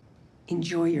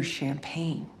 Enjoy your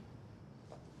champagne.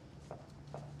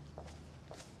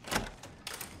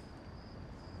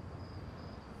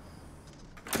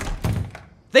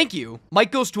 Thank you.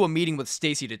 Mike goes to a meeting with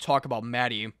Stacy to talk about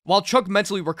Maddie, while Chuck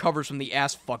mentally recovers from the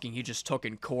ass fucking he just took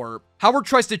in court. Howard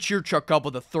tries to cheer Chuck up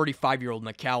with a 35-year-old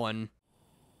McAllen.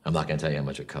 I'm not gonna tell you how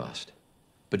much it cost.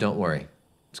 But don't worry,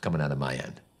 it's coming out of my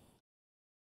end.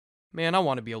 Man, I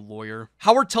want to be a lawyer.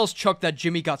 Howard tells Chuck that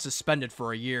Jimmy got suspended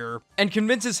for a year, and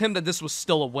convinces him that this was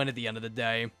still a win at the end of the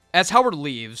day. As Howard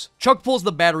leaves, Chuck pulls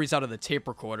the batteries out of the tape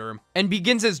recorder, and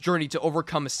begins his journey to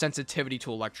overcome his sensitivity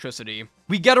to electricity.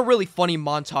 We get a really funny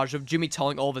montage of Jimmy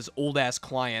telling all of his old-ass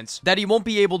clients that he won't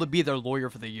be able to be their lawyer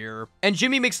for the year, and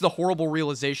Jimmy makes the horrible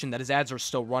realization that his ads are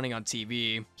still running on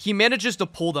TV. He manages to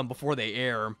pull them before they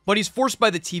air, but he's forced by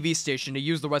the TV station to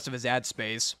use the rest of his ad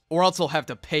space, or else he'll have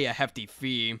to pay a hefty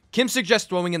fee. Kim suggests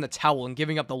throwing in the towel and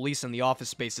giving up the lease in the office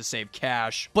space to save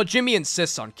cash, but Jimmy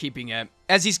insists on keeping it,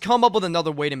 as he's come up with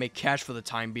another way to make cash for the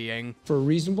time being. For a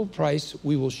reasonable price,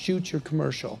 we will shoot your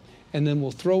commercial, and then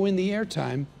we'll throw in the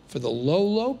airtime for the low,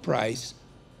 low price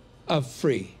of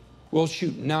free. We'll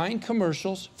shoot 9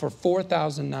 commercials for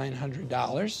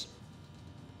 $4,900.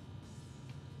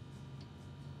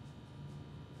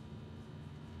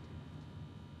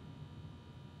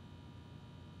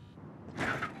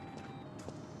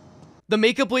 The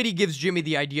makeup lady gives Jimmy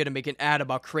the idea to make an ad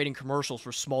about creating commercials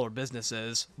for smaller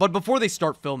businesses. But before they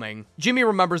start filming, Jimmy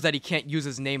remembers that he can't use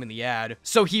his name in the ad,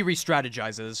 so he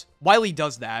re-strategizes. While he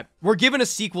does that, we're given a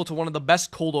sequel to one of the best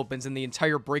cold opens in the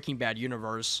entire Breaking Bad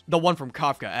universe, the one from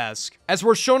Kafka-esque, as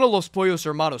we're shown a Los Pollos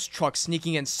Hermanos truck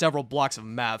sneaking in several blocks of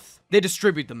meth. They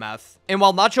distribute the meth, and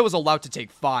while Nacho is allowed to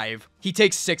take 5, he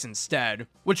takes 6 instead,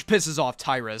 which pisses off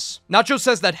Tyrus. Nacho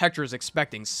says that Hector is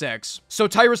expecting 6, so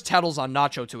Tyrus tattles on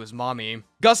Nacho to his mommy.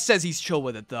 Gus says he's chill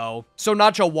with it though, so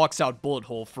Nacho walks out bullet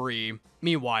hole free.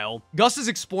 Meanwhile, Gus is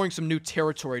exploring some new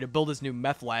territory to build his new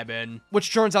meth lab in,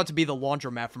 which turns out to be the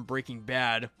laundromat from Breaking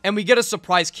Bad, and we get a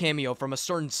surprise cameo from a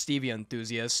certain stevia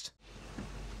enthusiast.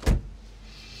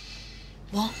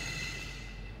 Well,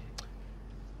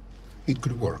 it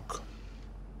could work.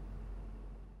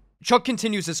 Chuck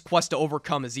continues his quest to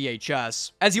overcome his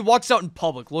EHS. As he walks out in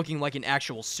public looking like an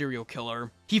actual serial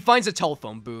killer, he finds a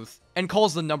telephone booth and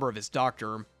calls the number of his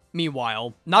doctor.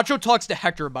 Meanwhile, Nacho talks to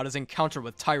Hector about his encounter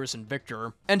with Tyrus and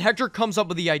Victor, and Hector comes up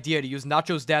with the idea to use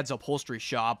Nacho's dad's upholstery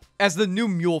shop as the new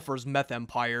mule for his meth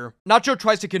empire. Nacho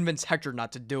tries to convince Hector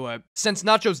not to do it, since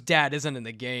Nacho's dad isn't in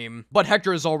the game, but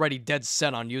Hector is already dead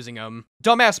set on using him.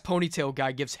 Dumbass ponytail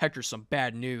guy gives Hector some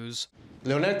bad news.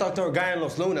 Leonel talked to a guy in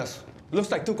Los Lunas. Looks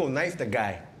like Tuco knifed the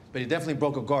guy, but he definitely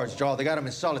broke a guard's jaw. They got him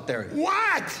in solitary.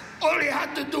 What? All he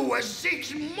had to do was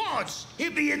 6 months.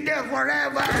 He'd be in there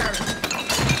forever.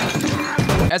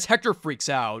 As Hector freaks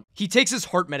out, he takes his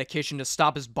heart medication to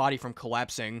stop his body from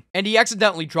collapsing, and he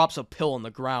accidentally drops a pill on the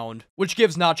ground, which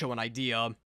gives Nacho an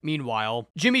idea. Meanwhile,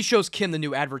 Jimmy shows Kim the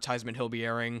new advertisement he'll be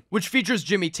airing, which features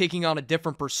Jimmy taking on a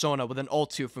different persona with an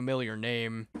all-too-familiar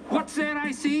name. What's that I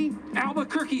see?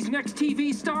 Albuquerque's next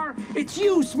TV star? It's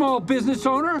you, small business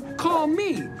owner. Call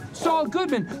me, Saul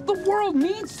Goodman. The world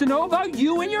needs to know about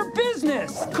you and your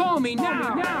business. Call me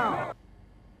now.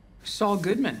 Saul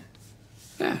Goodman.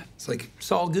 Yeah, it's like,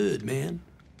 it's all good, man.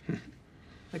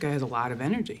 That guy has a lot of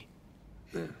energy.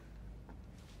 Yeah.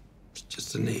 It's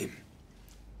just a name.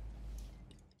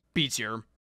 Beats here.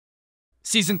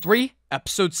 Season 3,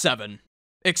 Episode 7.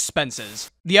 Expenses.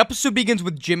 The episode begins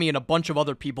with Jimmy and a bunch of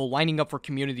other people lining up for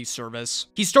community service.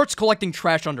 He starts collecting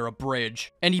trash under a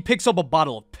bridge, and he picks up a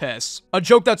bottle of piss. A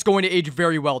joke that's going to age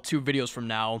very well 2 videos from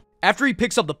now. After he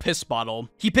picks up the piss bottle,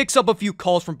 he picks up a few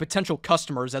calls from potential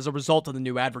customers as a result of the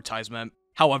new advertisement.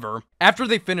 However, after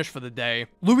they finish for the day,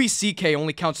 Louis C.K.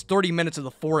 only counts 30 minutes of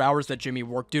the 4 hours that Jimmy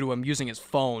worked due to him using his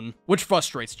phone, which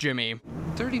frustrates Jimmy.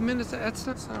 30 minutes?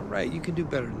 That's not right. You can do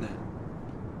better than that.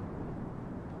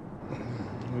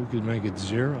 We could make it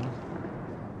 0.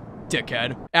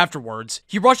 Dickhead. Afterwards,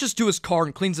 he rushes to his car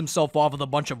and cleans himself off with a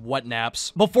bunch of wet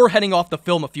naps, before heading off to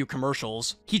film a few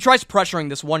commercials. He tries pressuring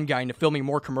this one guy into filming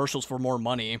more commercials for more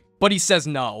money, but he says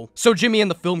no, so Jimmy and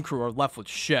the film crew are left with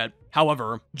shit.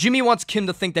 However, Jimmy wants Kim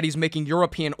to think that he's making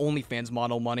European OnlyFans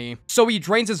model money, so he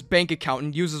drains his bank account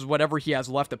and uses whatever he has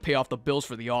left to pay off the bills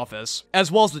for the office, as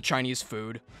well as the Chinese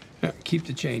food. Yeah, keep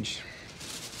the change.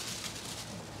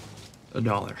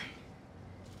 $1.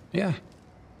 Yeah.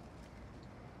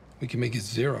 We can make it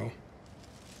 0.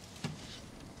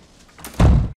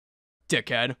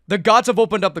 Dickhead. The gods have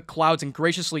opened up the clouds and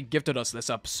graciously gifted us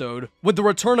this episode, with the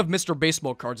return of Mr.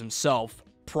 Baseball Cards himself,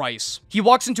 Price. He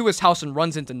walks into his house and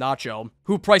runs into Nacho,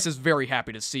 who Price is very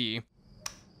happy to see.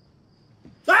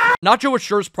 Nacho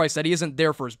assures Price that he isn't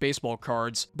there for his baseball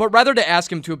cards, but rather to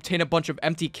ask him to obtain a bunch of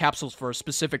empty capsules for a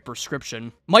specific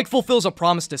prescription. Mike fulfills a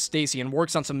promise to Stacy and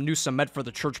works on some new cement for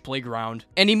the church playground,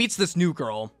 and he meets this new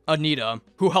girl, Anita,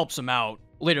 who helps him out.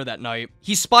 Later that night,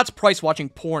 he spots Price watching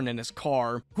porn in his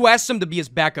car, who asks him to be his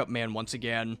backup man once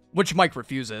again, which Mike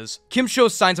refuses. Kim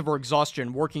shows signs of her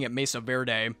exhaustion working at Mesa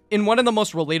Verde, in one of the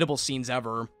most relatable scenes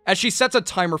ever, as she sets a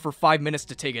timer for 5 minutes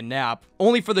to take a nap,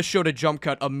 only for the show to jump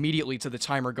cut immediately to the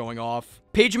timer going off.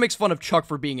 Paige makes fun of Chuck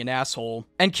for being an asshole,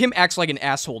 and Kim acts like an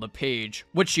asshole to Paige,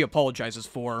 which she apologizes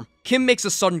for. Kim makes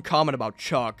a sudden comment about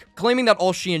Chuck, claiming that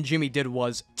all she and Jimmy did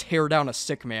was tear down a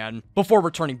sick man, before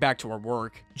returning back to her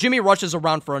work. Jimmy rushes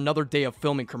around for another day of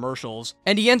filming commercials,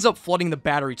 and he ends up flooding the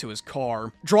battery to his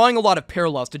car, drawing a lot of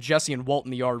parallels to Jesse and Walt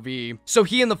in the RV, so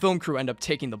he and the film crew end up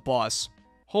taking the bus.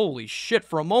 Holy shit,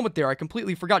 for a moment there I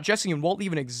completely forgot Jesse and Walt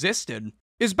even existed.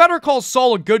 Is Better Call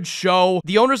Saul a good show?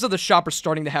 The owners of the shop are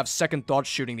starting to have second thoughts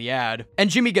shooting the ad, and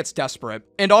Jimmy gets desperate,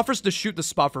 and offers to shoot the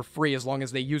spot for free as long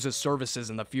as they use his services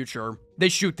in the future. They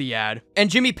shoot the ad, and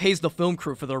Jimmy pays the film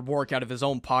crew for their work out of his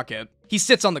own pocket. He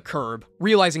sits on the curb,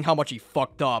 realizing how much he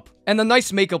fucked up, and the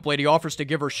nice makeup lady offers to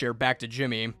give her share back to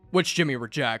Jimmy, which Jimmy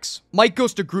rejects. Mike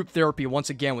goes to group therapy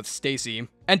once again with Stacy,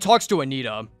 and talks to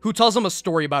Anita, who tells him a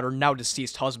story about her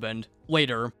now-deceased husband.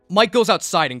 Later, Mike goes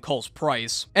outside and calls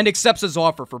Price, and accepts his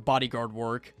offer for bodyguard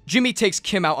work. Jimmy takes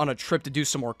Kim out on a trip to do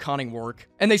some more conning work,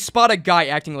 and they spot a guy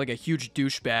acting like a huge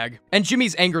douchebag, and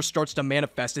Jimmy's anger starts to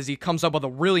manifest as he comes up with a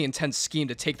really intense scheme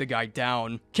to take the guy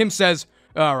down. Kim says,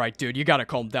 "Alright, dude, you gotta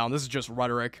calm down, this is just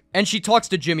rhetoric." And she talks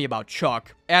to Jimmy about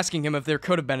Chuck, asking him if there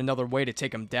could have been another way to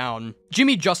take him down.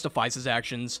 Jimmy justifies his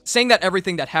actions, saying that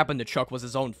everything that happened to Chuck was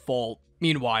his own fault.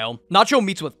 Meanwhile, Nacho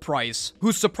meets with Price,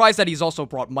 who's surprised that he's also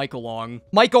brought Mike along.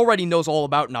 Mike already knows all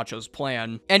about Nacho's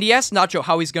plan, and he asks Nacho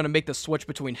how he's gonna make the switch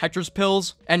between Hector's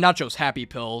pills and Nacho's happy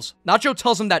pills. Nacho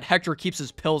tells him that Hector keeps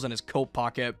his pills in his coat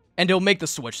pocket, and he'll make the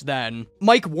switch then.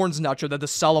 Mike warns Nacho that the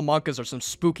Salamancas are some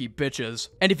spooky bitches,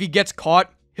 and if he gets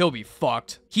caught, he'll be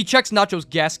fucked. He checks Nacho's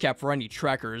gas cap for any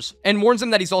trackers, and warns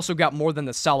him that he's also got more than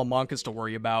the Salamancas to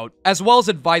worry about, as well as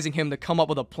advising him to come up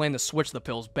with a plan to switch the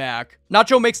pills back.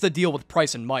 Nacho makes the deal with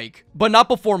Price and Mike, but not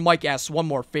before Mike asks one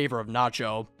more favor of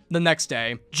Nacho. The next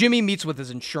day, Jimmy meets with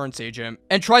his insurance agent,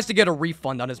 and tries to get a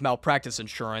refund on his malpractice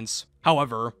insurance.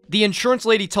 However, the insurance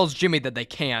lady tells Jimmy that they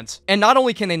can't, and not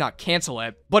only can they not cancel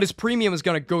it, but his premium is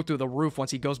gonna go through the roof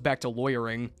once he goes back to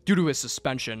lawyering, due to his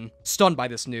suspension. Stunned by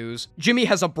this news, Jimmy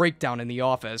has a breakdown in the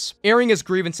office, airing his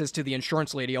grievances to the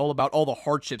insurance lady all about all the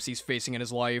hardships he's facing in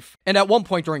his life, and at one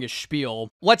point during his spiel,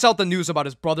 lets out the news about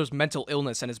his brother's mental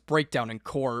illness and his breakdown in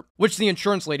court, which the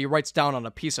insurance lady writes down on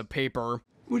a piece of paper.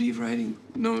 What are you writing?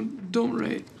 No, don't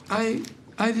write. I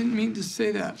didn't mean to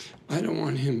say that. I don't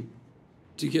want him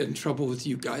to get in trouble with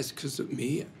you guys because of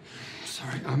me.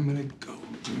 Sorry, I'm gonna go.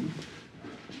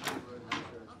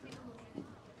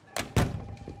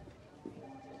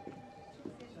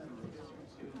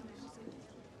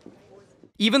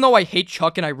 Even though I hate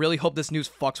Chuck and I really hope this news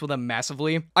fucks with him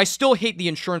massively, I still hate the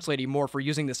insurance lady more for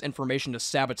using this information to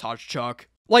sabotage Chuck.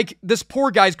 Like, this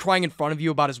poor guy's crying in front of you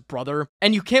about his brother,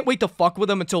 and you can't wait to fuck with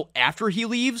him until after he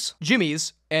leaves?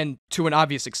 Jimmy's, and to an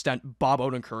obvious extent, Bob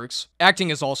Odenkirk's, acting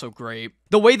is also great.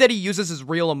 The way that he uses his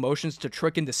real emotions to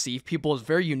trick and deceive people is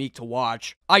very unique to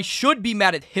watch. I should be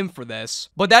mad at him for this,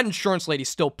 but that insurance lady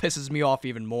still pisses me off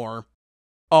even more.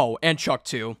 Oh, and Chuck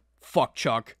too. Fuck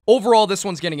Chuck. Overall, this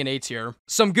one's getting an A tier.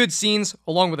 Some good scenes,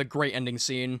 along with a great ending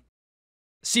scene.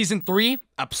 Season 3,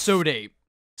 Episode 8.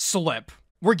 Slip.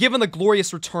 We're given the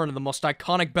glorious return of the most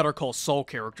iconic Better Call Saul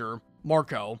character,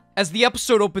 Marco. as the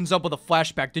episode opens up with a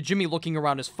flashback to Jimmy looking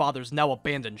around his father's now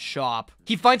abandoned shop.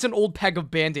 He finds an old pack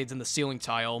of band-aids in the ceiling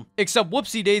tile. Except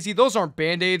whoopsie-daisy, those aren't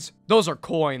band-aids, those are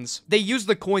coins. They use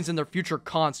the coins in their future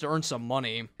cons to earn some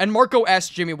money. And Marco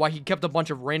asks Jimmy why he kept a bunch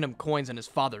of random coins in his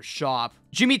father's shop.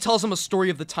 Jimmy tells him a story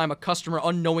of the time a customer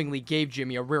unknowingly gave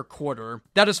Jimmy a rare quarter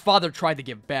that his father tried to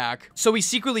give back, so he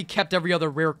secretly kept every other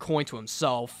rare coin to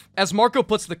himself. As Marco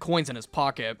puts the coins in his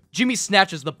pocket, Jimmy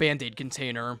snatches the band-aid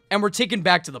container, and we're taken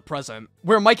back to the present,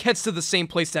 where Mike heads to the same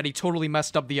place that he totally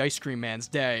messed up the ice cream man's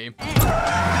day.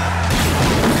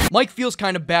 Mike feels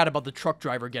kind of bad about the truck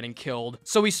driver getting killed,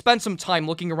 so he spends some time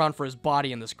looking around for his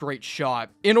body in this great shot,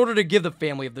 in order to give the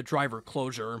family of the driver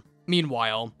closure.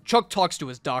 Meanwhile, Chuck talks to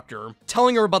his doctor,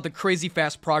 telling her about the crazy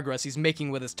fast progress he's making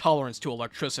with his tolerance to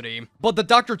electricity, but the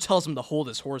doctor tells him to hold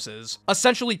his horses,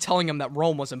 essentially telling him that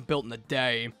Rome wasn't built in a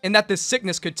day, and that this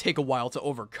sickness could take a while to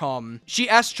overcome. She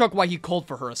asks Chuck why he called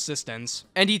for her assistance,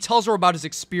 and he tells her about his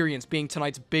experience being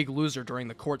tonight's big loser during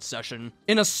the court session.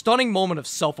 In a stunning moment of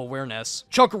self-awareness,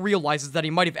 Chuck realizes that he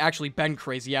might have actually been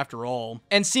crazy after all,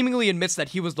 and seemingly admits that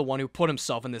he was the one who put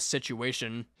himself in this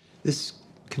situation. This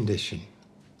condition,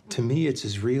 to me, it's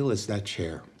as real as that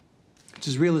chair. It's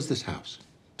as real as this house.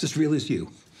 It's as real as you.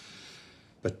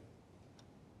 But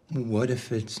what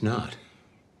if it's not?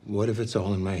 What if it's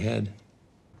all in my head?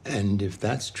 And if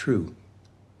that's true,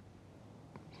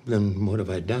 then what have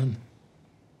I done?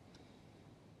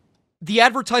 The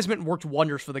advertisement worked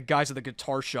wonders for the guys at the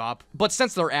guitar shop, but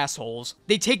since they're assholes,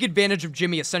 they take advantage of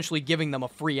Jimmy essentially giving them a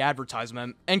free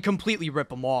advertisement, and completely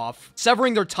rip him off,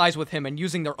 severing their ties with him and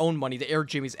using their own money to air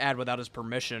Jimmy's ad without his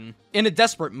permission. In a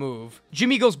desperate move,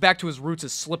 Jimmy goes back to his roots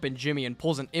as Slippin' Jimmy and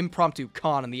pulls an impromptu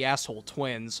con on the asshole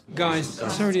twins. Guys,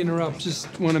 sorry to interrupt,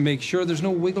 just want to make sure there's no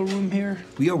wiggle room here.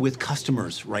 We are with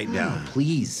customers right now.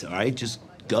 Please, all right, just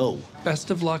go.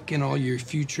 Best of luck in all your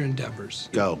future endeavors.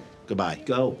 Go. Goodbye.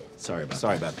 Go. Sorry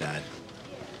about that.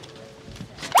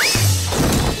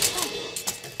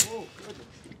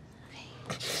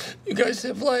 You guys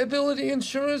have liability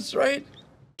insurance, right?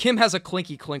 Kim has a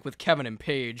clinky clink with Kevin and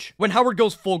Paige. When Howard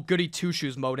goes full goody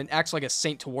two-shoes mode and acts like a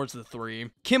saint towards the three,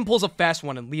 Kim pulls a fast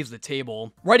one and leaves the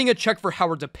table, writing a check for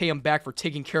Howard to pay him back for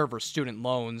taking care of her student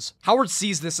loans. Howard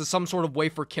sees this as some sort of way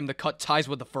for Kim to cut ties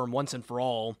with the firm once and for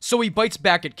all, so he bites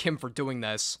back at Kim for doing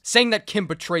this, saying that Kim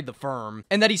betrayed the firm,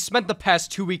 and that he spent the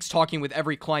past 2 weeks talking with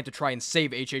every client to try and save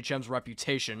HHM's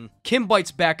reputation. Kim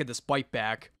bites back at this bite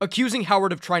back, accusing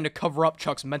Howard of trying to cover up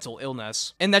Chuck's mental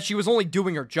illness, and that she was only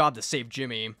doing her job to save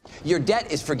Jimmy. Your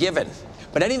debt is forgiven,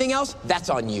 but anything else, that's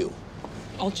on you.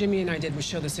 All Jimmy and I did was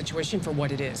show the situation for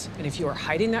what it is. And if you are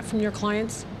hiding that from your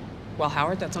clients, well,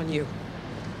 Howard, that's on you.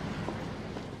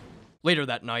 Later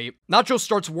that night, Nacho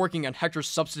starts working on Hector's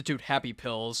substitute happy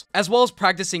pills, as well as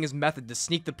practicing his method to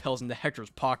sneak the pills into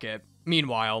Hector's pocket.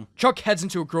 Meanwhile, Chuck heads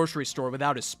into a grocery store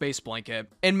without his space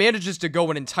blanket, and manages to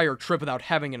go an entire trip without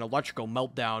having an electrical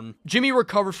meltdown. Jimmy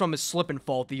recovers from his slip and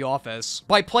fall at the office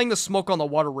by playing the Smoke on the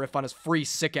Water riff on his free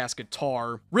sick-ass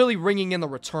guitar, really ringing in the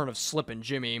return of Slippin'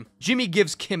 Jimmy. Jimmy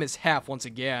gives Kim his half once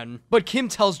again, but Kim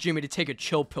tells Jimmy to take a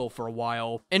chill pill for a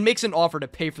while, and makes an offer to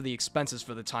pay for the expenses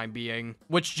for the time being,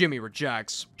 which Jimmy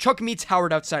rejects. Chuck meets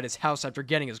Howard outside his house after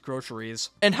getting his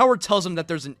groceries, and Howard tells him that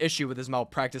there's an issue with his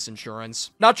malpractice insurance.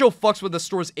 Nacho fucks with the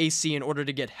store's AC in order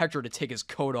to get Hector to take his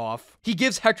coat off. He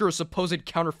gives Hector a supposed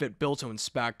counterfeit bill to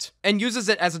inspect, and uses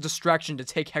it as a distraction to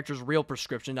take Hector's real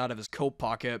prescription out of his coat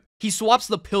pocket. He swaps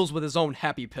the pills with his own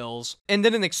happy pills, and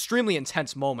in an extremely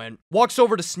intense moment, walks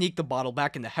over to sneak the bottle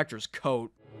back into Hector's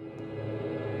coat.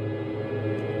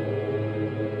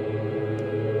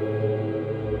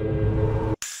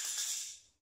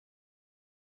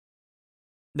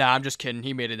 Nah, I'm just kidding,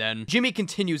 he made it in. Jimmy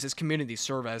continues his community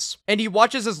service, and he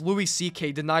watches as Louis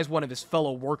C.K. denies one of his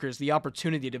fellow workers the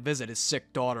opportunity to visit his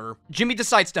sick daughter. Jimmy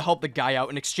decides to help the guy out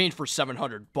in exchange for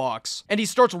 $700, and he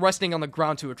starts resting on the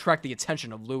ground to attract the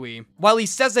attention of Louis. While he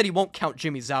says that he won't count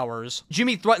Jimmy's hours,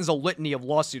 Jimmy threatens a litany of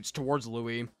lawsuits towards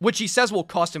Louis, which he says will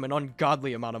cost him an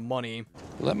ungodly amount of money.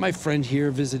 Let my friend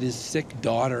here visit his sick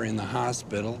daughter in the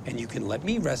hospital, and you can let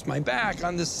me rest my back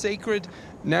on the sacred,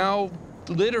 now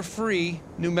litter-free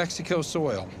New Mexico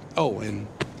soil. Oh, and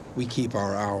we keep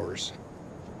our hours.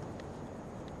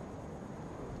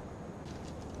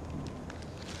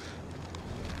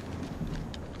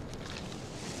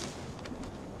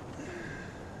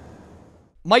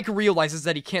 Mike realizes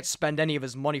that he can't spend any of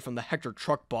his money from the Hector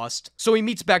truck bust, so he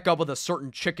meets back up with a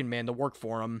certain chicken man to work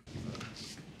for him.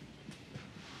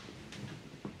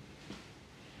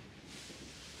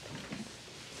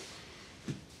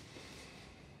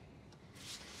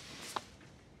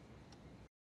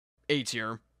 A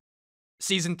tier.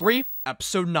 Season 3,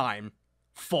 Episode 9.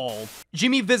 Fall.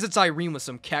 Jimmy visits Irene with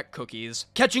some cat cookies,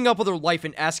 catching up with her life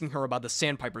and asking her about the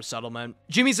Sandpiper settlement.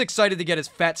 Jimmy's excited to get his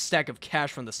fat stack of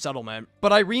cash from the settlement,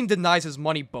 but Irene denies his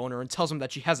money boner and tells him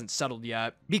that she hasn't settled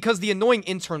yet, because the annoying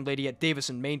intern lady at Davis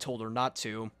and Maine told her not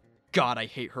to. God, I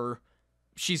hate her.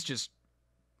 She's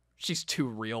too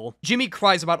real. Jimmy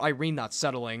cries about Irene not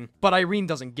settling, but Irene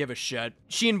doesn't give a shit.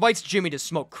 She invites Jimmy to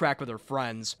smoke crack with her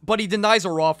friends, but he denies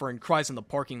her offer and cries in the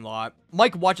parking lot.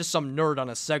 Mike watches some nerd on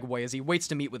a Segway as he waits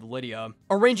to meet with Lydia,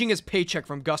 arranging his paycheck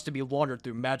from Gus to be laundered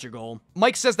through mcgill.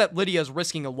 Mike says that Lydia is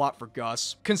risking a lot for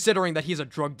Gus, considering that he's a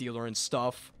drug dealer and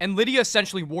stuff, and Lydia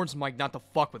essentially warns Mike not to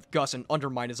fuck with Gus and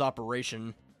undermine his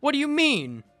operation. What do you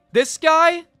mean? This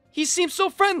guy? He seems so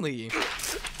friendly.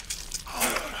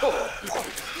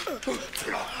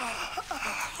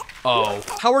 Oh.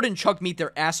 Howard and Chuck meet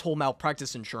their asshole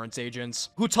malpractice insurance agents,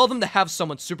 who tell them to have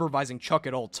someone supervising Chuck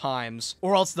at all times,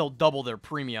 or else they'll double their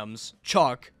premiums.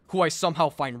 Chuck, who I somehow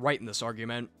find right in this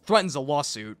argument, threatens a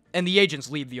lawsuit, and the agents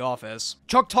leave the office.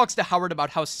 Chuck talks to Howard about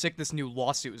how sick this new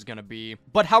lawsuit is gonna be,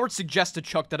 but Howard suggests to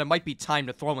Chuck that it might be time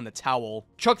to throw in the towel.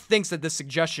 Chuck thinks that this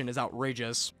suggestion is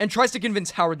outrageous, and tries to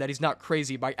convince Howard that he's not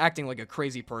crazy by acting like a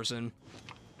crazy person.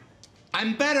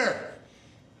 I'm better!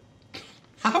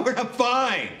 Howard, I'm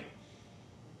fine!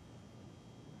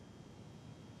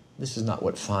 This is not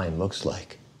what fine looks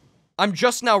like. I'm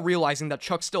just now realizing that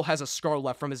Chuck still has a scar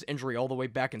left from his injury all the way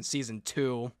back in season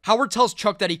 2. Howard tells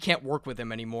Chuck that he can't work with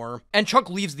him anymore, and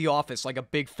Chuck leaves the office like a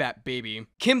big fat baby.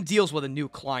 Kim deals with a new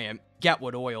client,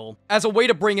 Gatwood Oil, as a way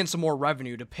to bring in some more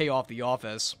revenue to pay off the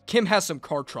office. Kim has some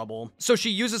car trouble, so she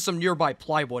uses some nearby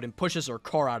plywood and pushes her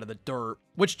car out of the dirt,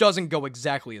 which doesn't go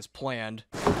exactly as planned.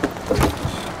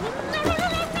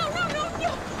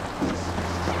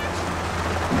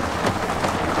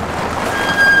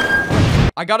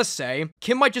 I gotta say,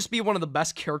 Kim might just be one of the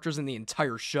best characters in the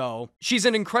entire show. She's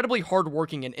an incredibly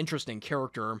hardworking and interesting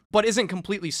character, but isn't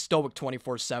completely stoic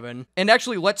 24/7, and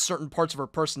actually lets certain parts of her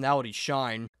personality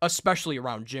shine, especially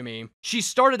around Jimmy. She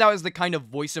started out as the kind of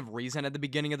voice of reason at the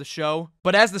beginning of the show,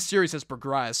 but as the series has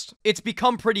progressed, it's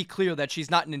become pretty clear that she's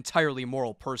not an entirely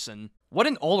moral person. What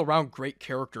an all-around great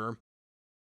character.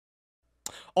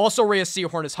 Also, Rhea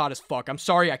Seahorn is hot as fuck. I'm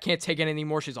sorry, I can't take it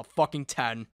anymore. She's a fucking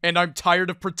 10. And I'm tired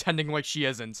of pretending like she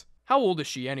isn't. How old is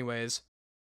she anyways?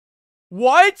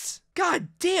 What? God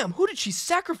damn, who did she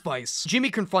sacrifice? Jimmy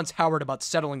confronts Howard about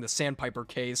settling the Sandpiper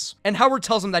case, and Howard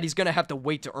tells him that he's gonna have to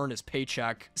wait to earn his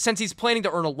paycheck, since he's planning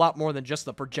to earn a lot more than just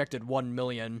the projected $1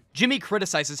 million. Jimmy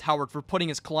criticizes Howard for putting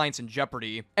his clients in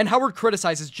jeopardy, and Howard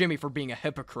criticizes Jimmy for being a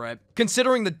hypocrite,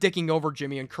 considering the dicking over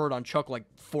Jimmy incurred on Chuck like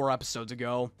 4 episodes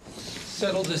ago.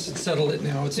 Settle this and settle it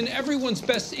now. It's in everyone's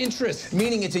best interest.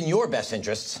 Meaning it's in your best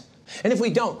interests. And if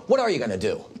we don't, what are you gonna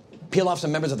do? Peel off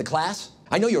some members of the class?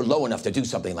 I know you're low enough to do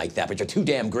something like that, but you're too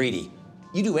damn greedy.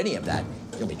 You do any of that,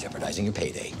 you'll be jeopardizing your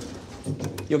payday.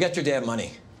 You'll get your damn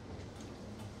money.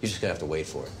 You're just gonna have to wait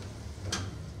for it.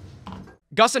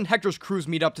 Gus and Hector's crews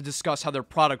meet up to discuss how their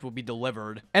product will be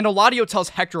delivered, and Eladio tells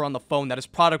Hector on the phone that his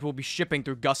product will be shipping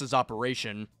through Gus's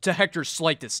operation, to Hector's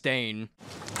slight disdain.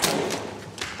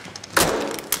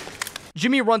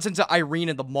 Jimmy runs into Irene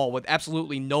in the mall with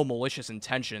absolutely no malicious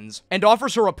intentions, and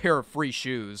offers her a pair of free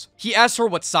shoes. He asks her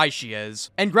what size she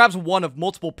is, and grabs one of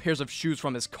multiple pairs of shoes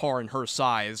from his car in her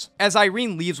size. As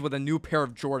Irene leaves with a new pair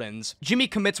of Jordans, Jimmy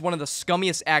commits one of the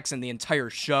scummiest acts in the entire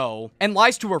show, and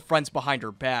lies to her friends behind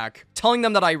her back, telling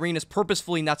them that Irene is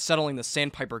purposefully not settling the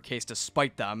Sandpiper case to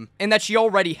spite them, and that she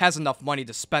already has enough money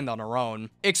to spend on her own,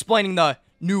 explaining the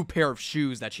new pair of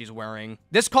shoes that she's wearing.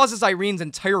 This causes Irene's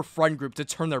entire friend group to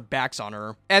turn their backs on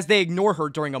her, as they ignore her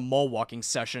during a mall walking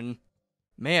session.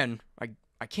 Man,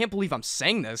 I can't believe I'm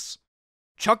saying this.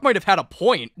 Chuck might have had a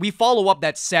point. We follow up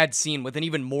that sad scene with an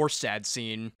even more sad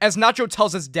scene, as Nacho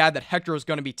tells his dad that Hector is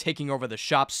going to be taking over the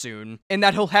shop soon, and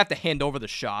that he'll have to hand over the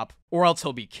shop, or else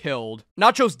he'll be killed.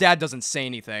 Nacho's dad doesn't say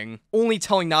anything, only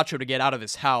telling Nacho to get out of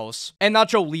his house, and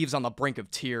Nacho leaves on the brink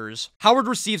of tears. Howard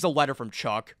receives a letter from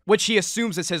Chuck, which he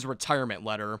assumes is his retirement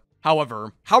letter.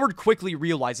 However, Howard quickly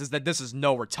realizes that this is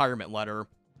no retirement letter.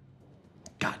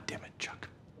 God damn it, Chuck.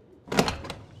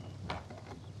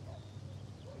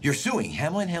 You're suing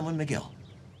Hamlin McGill.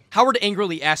 Howard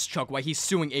angrily asks Chuck why he's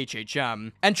suing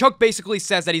HHM, and Chuck basically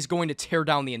says that he's going to tear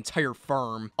down the entire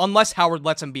firm, unless Howard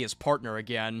lets him be his partner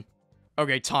again.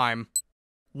 Okay, time.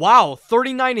 Wow,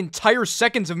 39 entire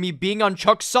seconds of me being on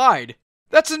Chuck's side.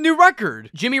 That's a new record!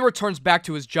 Jimmy returns back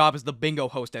to his job as the bingo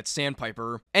host at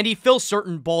Sandpiper, and he fills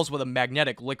certain balls with a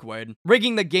magnetic liquid,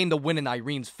 rigging the game to win in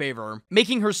Irene's favor,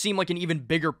 making her seem like an even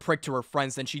bigger prick to her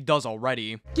friends than she does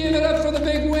already. Give it up for the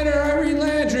big winner, Irene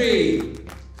Landry!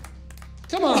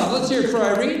 Come on, let's hear it for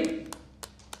Irene.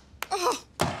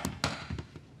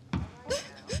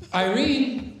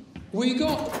 Irene, where you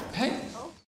going? Hey.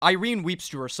 Irene weeps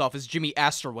to herself as Jimmy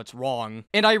asks her what's wrong,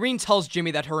 and Irene tells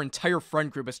Jimmy that her entire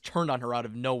friend group has turned on her out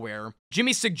of nowhere.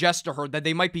 Jimmy suggests to her that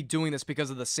they might be doing this because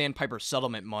of the Sandpiper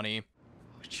settlement money.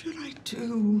 What should I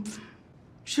do?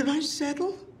 Should I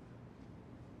settle?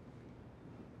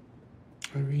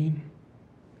 Irene,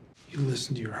 you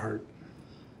listen to your heart.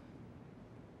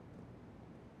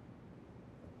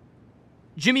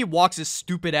 Jimmy walks his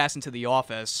stupid ass into the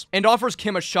office and offers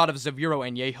Kim a shot of Zaviro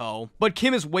Añejo, but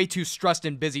Kim is way too stressed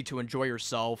and busy to enjoy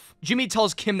herself. Jimmy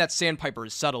tells Kim that Sandpiper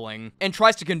is settling and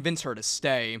tries to convince her to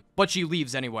stay, but she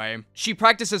leaves anyway. She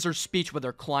practices her speech with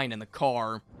her client in the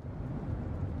car.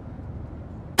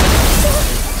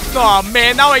 Aw,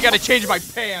 man, now I gotta change my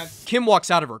pants. Kim walks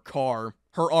out of her car,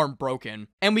 her arm broken,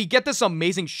 and we get this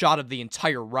amazing shot of the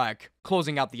entire wreck,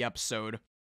 closing out the episode.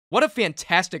 What a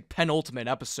fantastic penultimate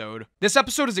episode. This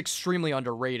episode is extremely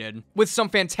underrated, with some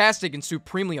fantastic and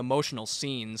supremely emotional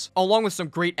scenes, along with some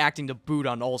great acting to boot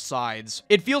on all sides.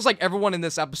 It feels like everyone in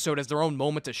this episode has their own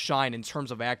moment to shine in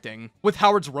terms of acting, with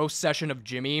Howard's roast session of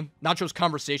Jimmy, Nacho's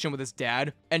conversation with his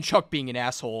dad, and Chuck being an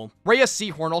asshole. Rhea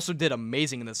Seehorn also did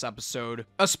amazing in this episode,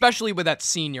 especially with that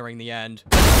scene nearing the end.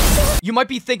 You might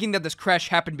be thinking that this crash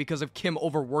happened because of Kim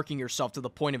overworking herself to the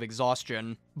point of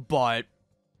exhaustion, but...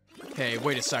 Hey,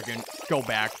 wait a second. Go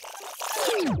back.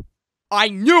 I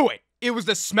knew it! It was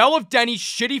the smell of Denny's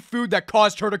shitty food that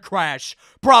caused her to crash.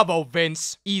 Bravo,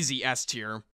 Vince. Easy S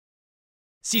tier.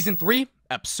 Season 3,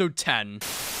 Episode 10.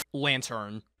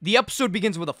 Lantern. The episode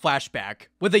begins with a flashback,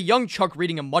 with a young Chuck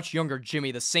reading a much younger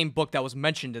Jimmy the same book that was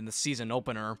mentioned in the season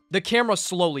opener. The camera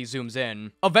slowly zooms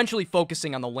in, eventually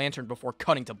focusing on the lantern before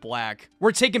cutting to black.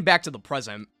 We're taken back to the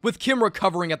present, with Kim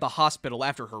recovering at the hospital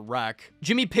after her wreck.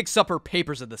 Jimmy picks up her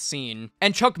papers at the scene,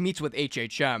 and Chuck meets with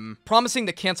HHM, promising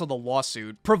to cancel the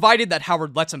lawsuit, provided that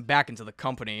Howard lets him back into the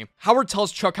company. Howard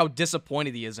tells Chuck how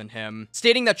disappointed he is in him,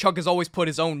 stating that Chuck has always put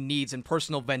his own needs and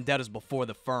personal vendettas before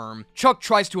the firm. Chuck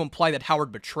tries to imply that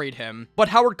Howard betrayed him, but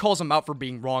Howard calls him out for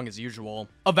being wrong as usual.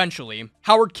 Eventually,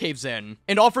 Howard caves in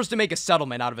and offers to make a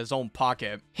settlement out of his own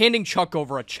pocket, handing Chuck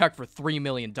over a check for $3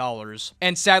 million,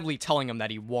 and sadly telling him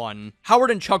that he won.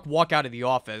 Howard and Chuck walk out of the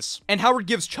office, and Howard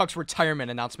gives Chuck's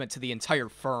retirement announcement to the entire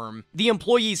firm. The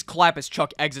employees clap as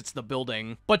Chuck exits the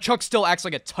building, but Chuck still acts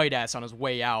like a tight ass on his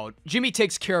way out. Jimmy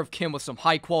takes care of Kim with some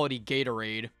high-quality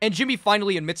Gatorade, and Jimmy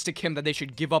finally admits to Kim that they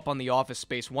should give up on the office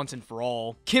space once and for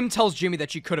all. Kim tells Jimmy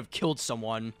that she could have killed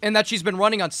someone, and that she's been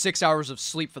running on 6 hours of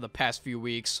sleep for the past few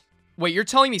weeks. Wait, you're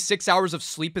telling me 6 hours of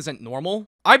sleep isn't normal?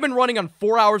 I've been running on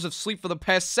 4 hours of sleep for the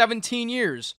past 17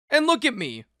 years, and look at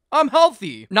me. I'm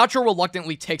healthy. Nacho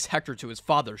reluctantly takes Hector to his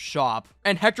father's shop,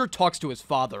 and Hector talks to his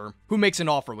father, who makes an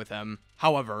offer with him.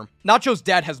 However, Nacho's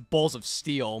dad has balls of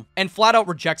steel, and flat out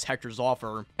rejects Hector's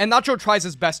offer, and Nacho tries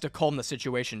his best to calm the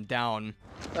situation down.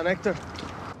 Don Hector,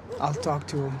 I'll talk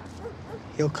to him.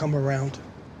 He'll come around.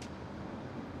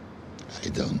 I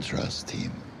don't trust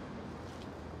him.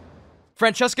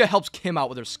 Francesca helps Kim out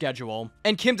with her schedule,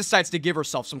 and Kim decides to give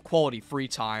herself some quality free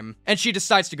time, and she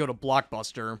decides to go to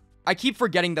Blockbuster. I keep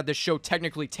forgetting that this show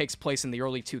technically takes place in the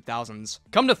early 2000s.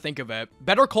 Come to think of it,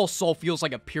 Better Call Saul feels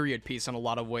like a period piece in a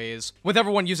lot of ways, with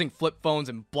everyone using flip phones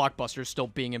and Blockbuster still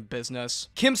being in business.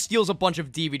 Kim steals a bunch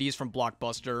of DVDs from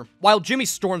Blockbuster, while Jimmy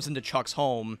storms into Chuck's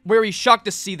home, where he's shocked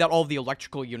to see that all of the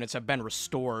electrical units have been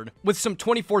restored, with some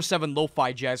 24/7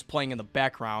 lo-fi jazz playing in the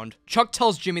background. Chuck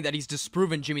tells Jimmy that he's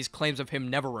disproven Jimmy's claims of him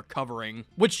never recovering,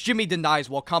 which Jimmy denies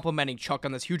while complimenting Chuck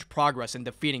on this huge progress in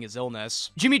defeating his illness.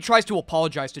 Jimmy tries to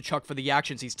apologize to Chuck for the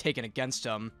actions he's taken against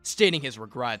him, stating his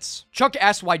regrets. Chuck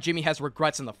asks why Jimmy has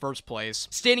regrets in the first place,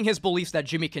 stating his beliefs that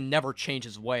Jimmy can never change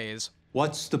his ways.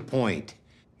 What's the point?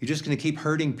 You're just gonna keep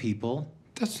hurting people?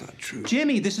 That's not true.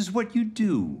 Jimmy, this is what you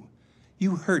do.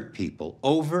 You hurt people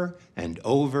over and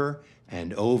over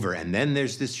and over, and then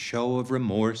there's this show of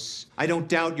remorse. I don't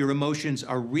doubt your emotions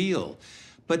are real,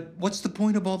 but what's the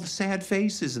point of all the sad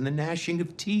faces and the gnashing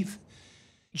of teeth?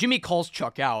 Jimmy calls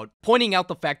Chuck out, pointing out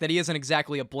the fact that he isn't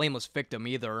exactly a blameless victim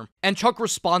either, and Chuck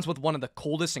responds with one of the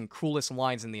coldest and cruelest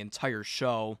lines in the entire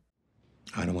show.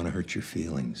 I don't want to hurt your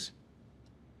feelings,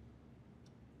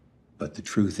 but the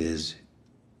truth is,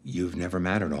 you've never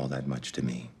mattered all that much to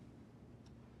me.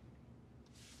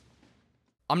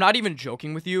 I'm not even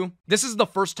joking with you. This is the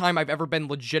first time I've ever been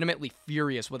legitimately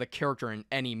furious with a character in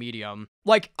any medium.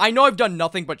 Like, I know I've done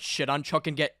nothing but shit on Chuck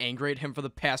and get angry at him for the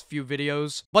past few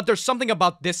videos, but there's something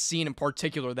about this scene in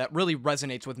particular that really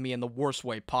resonates with me in the worst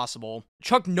way possible.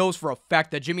 Chuck knows for a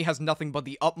fact that Jimmy has nothing but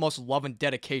the utmost love and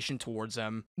dedication towards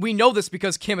him. We know this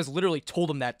because Kim has literally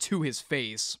told him that to his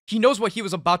face. He knows what he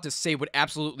was about to say would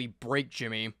absolutely break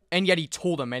Jimmy, and yet he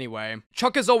told him anyway.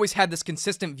 Chuck has always had this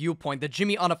consistent viewpoint that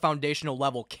Jimmy on a foundational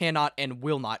level cannot and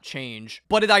will not change,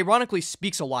 but it ironically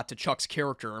speaks a lot to Chuck's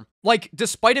character. Like,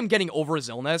 despite him getting over his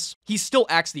illness, he still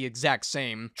acts the exact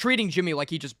same, treating Jimmy like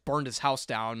he just burned his house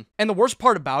down. And the worst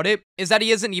part about it is that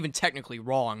he isn't even technically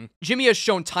wrong. Jimmy has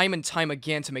shown time and time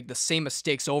again to make the same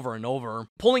mistakes over and over,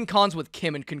 pulling cons with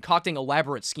Kim and concocting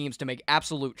elaborate schemes to make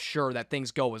absolute sure that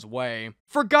things go his way.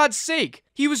 For God's sake,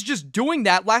 he was just doing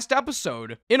that last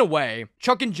episode. In a way,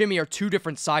 Chuck and Jimmy are two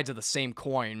different sides of the same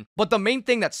coin, but the main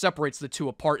thing that separates the two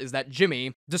apart is that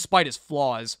Jimmy, despite his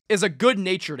flaws, is a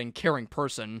good-natured and caring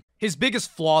person. His biggest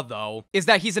flaw, though, is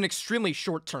that he's an extremely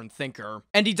short-term thinker,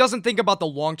 and he doesn't think about the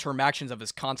long-term actions of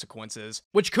his consequences,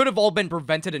 which could have all been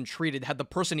prevented and treated had the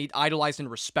person he'd idolized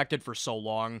and respected for so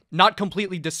long not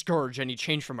completely discouraged any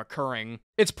change from occurring.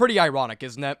 It's pretty ironic,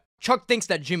 isn't it? Chuck thinks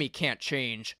that Jimmy can't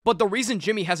change, but the reason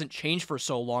Jimmy hasn't changed for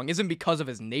so long isn't because of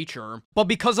his nature, but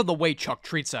because of the way Chuck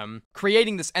treats him,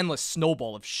 creating this endless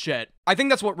snowball of shit. I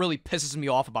think that's what really pisses me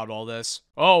off about all this.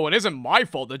 Oh, it isn't my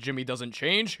fault that Jimmy doesn't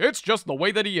change, it's just the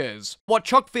way that he is. What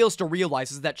Chuck fails to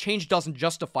realize is that change doesn't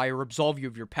justify or absolve you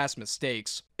of your past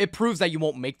mistakes. It proves that you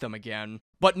won't make them again.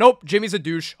 But nope, Jimmy's a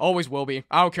douche, always will be.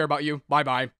 I don't care about you,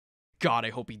 bye-bye. God,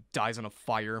 I hope he dies in a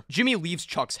fire. Jimmy leaves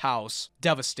Chuck's house,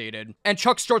 devastated, and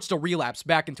Chuck starts to relapse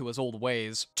back into his old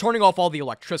ways, turning off all the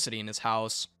electricity in his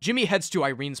house. Jimmy heads to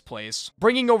Irene's place,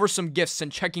 bringing over some gifts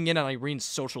and checking in on Irene's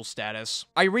social status.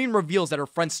 Irene reveals that her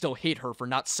friends still hate her for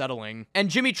not settling,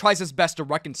 and Jimmy tries his best to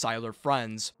reconcile their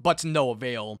friends, but to no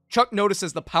avail. Chuck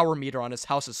notices the power meter on his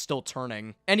house is still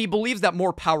turning, and he believes that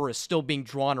more power is still being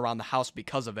drawn around the house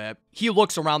because of it. He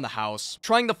looks around the house,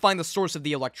 trying to find the source of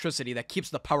the electricity that keeps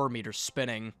the power meter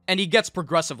spinning, and he gets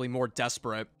progressively more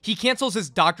desperate. He cancels his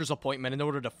doctor's appointment in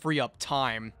order to free up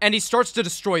time, and he starts to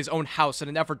destroy his own house in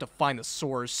an effort to find the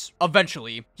source.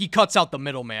 Eventually, he cuts out the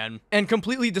middleman, and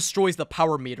completely destroys the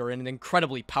power meter in an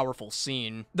incredibly powerful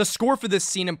scene. The score for this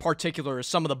scene in particular is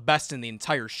some of the best in the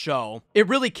entire show. It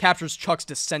really captures Chuck's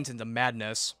descent into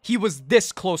madness. He was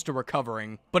this close to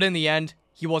recovering, but in the end,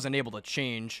 he wasn't able to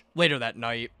change. Later that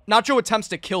night, Nacho attempts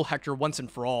to kill Hector once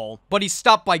and for all, but he's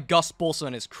stopped by Gus Bolsa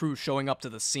and his crew showing up to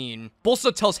the scene.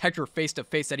 Bolsa tells Hector face to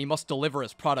face that he must deliver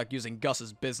his product using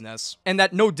Gus's business, and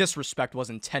that no disrespect was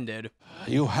intended.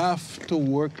 You have to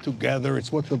work together.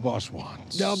 It's what the boss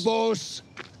wants. The boss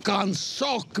can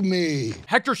sock me.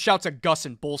 Hector shouts at Gus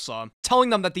and Bolsa,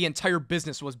 telling them that the entire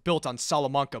business was built on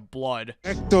Salamanca blood.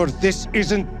 Hector, this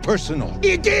isn't personal.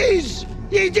 It is!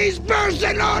 It is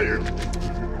personal!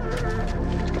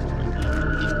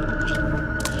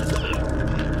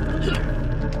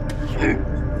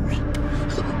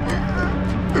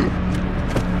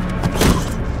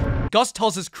 Gus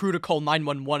tells his crew to call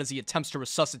 911 as he attempts to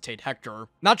resuscitate Hector.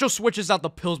 Nacho switches out the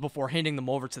pills before handing them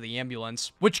over to the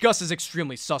ambulance, which Gus is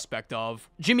extremely suspect of.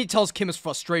 Jimmy tells Kim his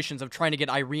frustrations of trying to get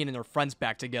Irene and her friends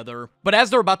back together, but as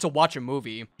they're about to watch a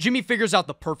movie, Jimmy figures out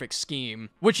the perfect scheme,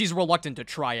 which he's reluctant to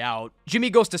try out. Jimmy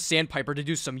goes to Sandpiper to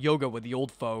do some yoga with the old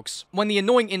folks, when the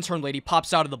annoying intern lady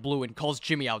pops out of the blue and calls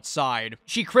Jimmy outside.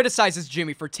 She criticizes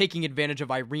Jimmy for taking advantage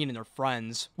of Irene and her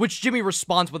friends, which Jimmy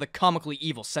responds with a comically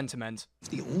evil sentiment.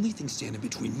 The only thing standing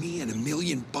between me and $1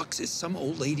 million is some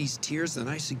old lady's tears, then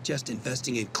I suggest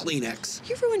investing in Kleenex.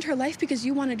 You ruined her life because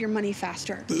you wanted your money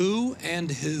faster. Who and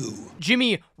who?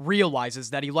 Jimmy realizes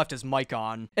that he left his mic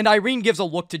on, and Irene gives a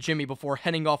look to Jimmy before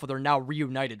heading off with her now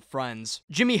reunited friends.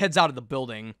 Jimmy heads out of the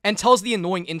building, and tells the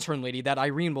annoying intern lady that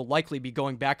Irene will likely be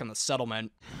going back on the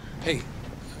settlement. Hey,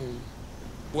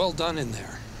 well done in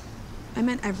there. I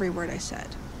meant every word I said.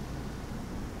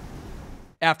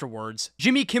 Afterwards,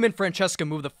 Jimmy, Kim, and Francesca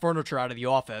move the furniture out of the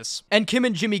office, and Kim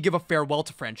and Jimmy give a farewell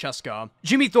to Francesca.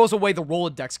 Jimmy throws away the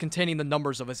Rolodex containing the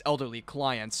numbers of his elderly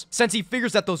clients, since he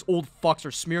figures that those old fucks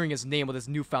are smearing his name with his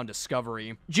newfound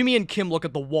discovery. Jimmy and Kim look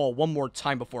at the wall one more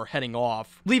time before heading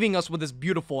off, leaving us with this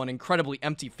beautiful and incredibly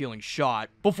empty feeling shot,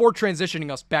 before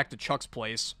transitioning us back to Chuck's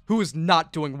place, who is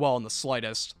not doing well in the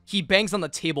slightest. He bangs on the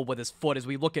table with his foot as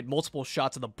we look at multiple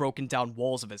shots of the broken down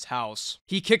walls of his house.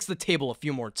 He kicks the table a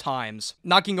few more times,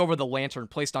 knocking over the lantern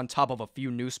placed on top of a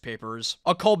few newspapers,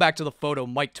 a callback to the photo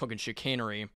Mike took in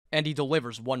Chicanery, and he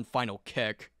delivers one final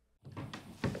kick.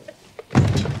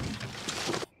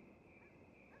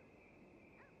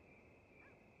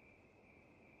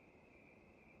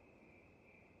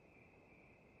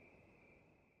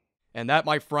 And that,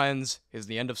 my friends, is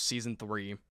the end of Season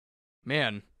 3.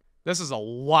 Man, this is a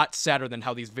lot sadder than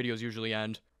how these videos usually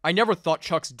end. I never thought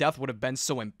Chuck's death would have been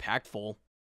so impactful.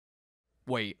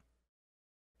 Wait.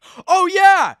 Oh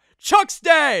yeah! Chuck's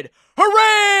dead!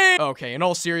 Hooray! Okay, in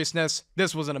all seriousness,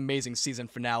 this was an amazing season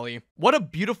finale. What a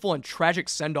beautiful and tragic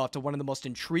send-off to one of the most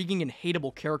intriguing and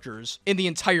hateable characters in the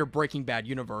entire Breaking Bad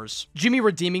universe. Jimmy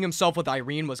redeeming himself with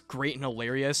Irene was great and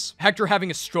hilarious. Hector having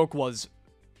a stroke was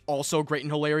also great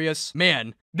and hilarious.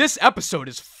 Man, this episode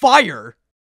is fire!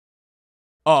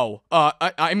 Oh,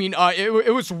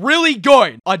 it was really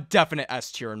good! A definite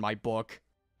S tier in my book.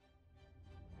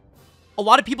 A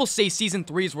lot of people say Season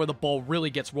 3 is where the ball really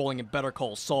gets rolling in Better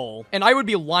Call Saul, and I would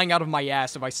be lying out of my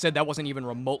ass if I said that wasn't even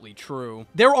remotely true.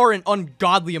 There are an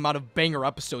ungodly amount of banger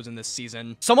episodes in this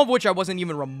season, some of which I wasn't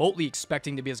even remotely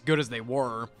expecting to be as good as they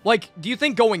were. Like, do you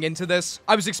think going into this,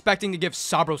 I was expecting to give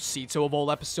Sabrosito of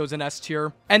all episodes an S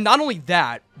tier? And not only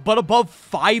that, but above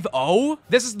 5-0?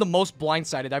 This is the most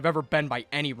blindsided I've ever been by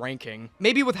any ranking.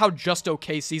 Maybe with how just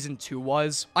okay Season 2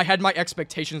 was, I had my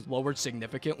expectations lowered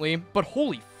significantly, but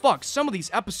holy fuck, some of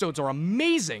these episodes are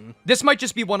amazing. This might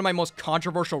just be one of my most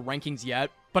controversial rankings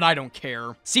yet, but I don't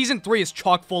care. Season 3 is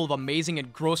chock full of amazing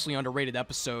and grossly underrated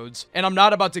episodes, and I'm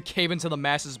not about to cave into the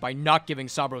masses by not giving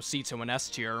Sabrosito an S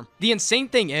tier. The insane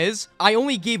thing is, I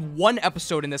only gave one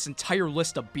episode in this entire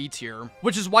list a B tier,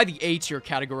 which is why the A tier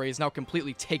category is now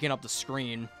completely taken up the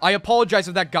screen. I apologize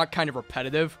if that got kind of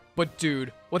repetitive, but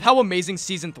dude, with how amazing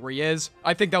Season 3 is,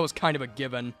 I think that was kind of a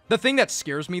given. The thing that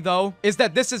scares me though, is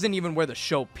that this isn't even where the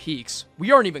show peaks.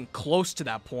 We aren't even close to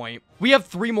that point. We have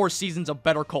 3 more seasons of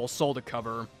Better Call Saul to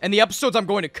cover, and the episodes I'm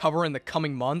going to cover in the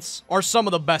coming months are some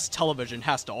of the best television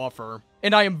has to offer.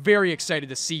 And I am very excited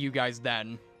to see you guys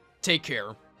then. Take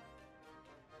care.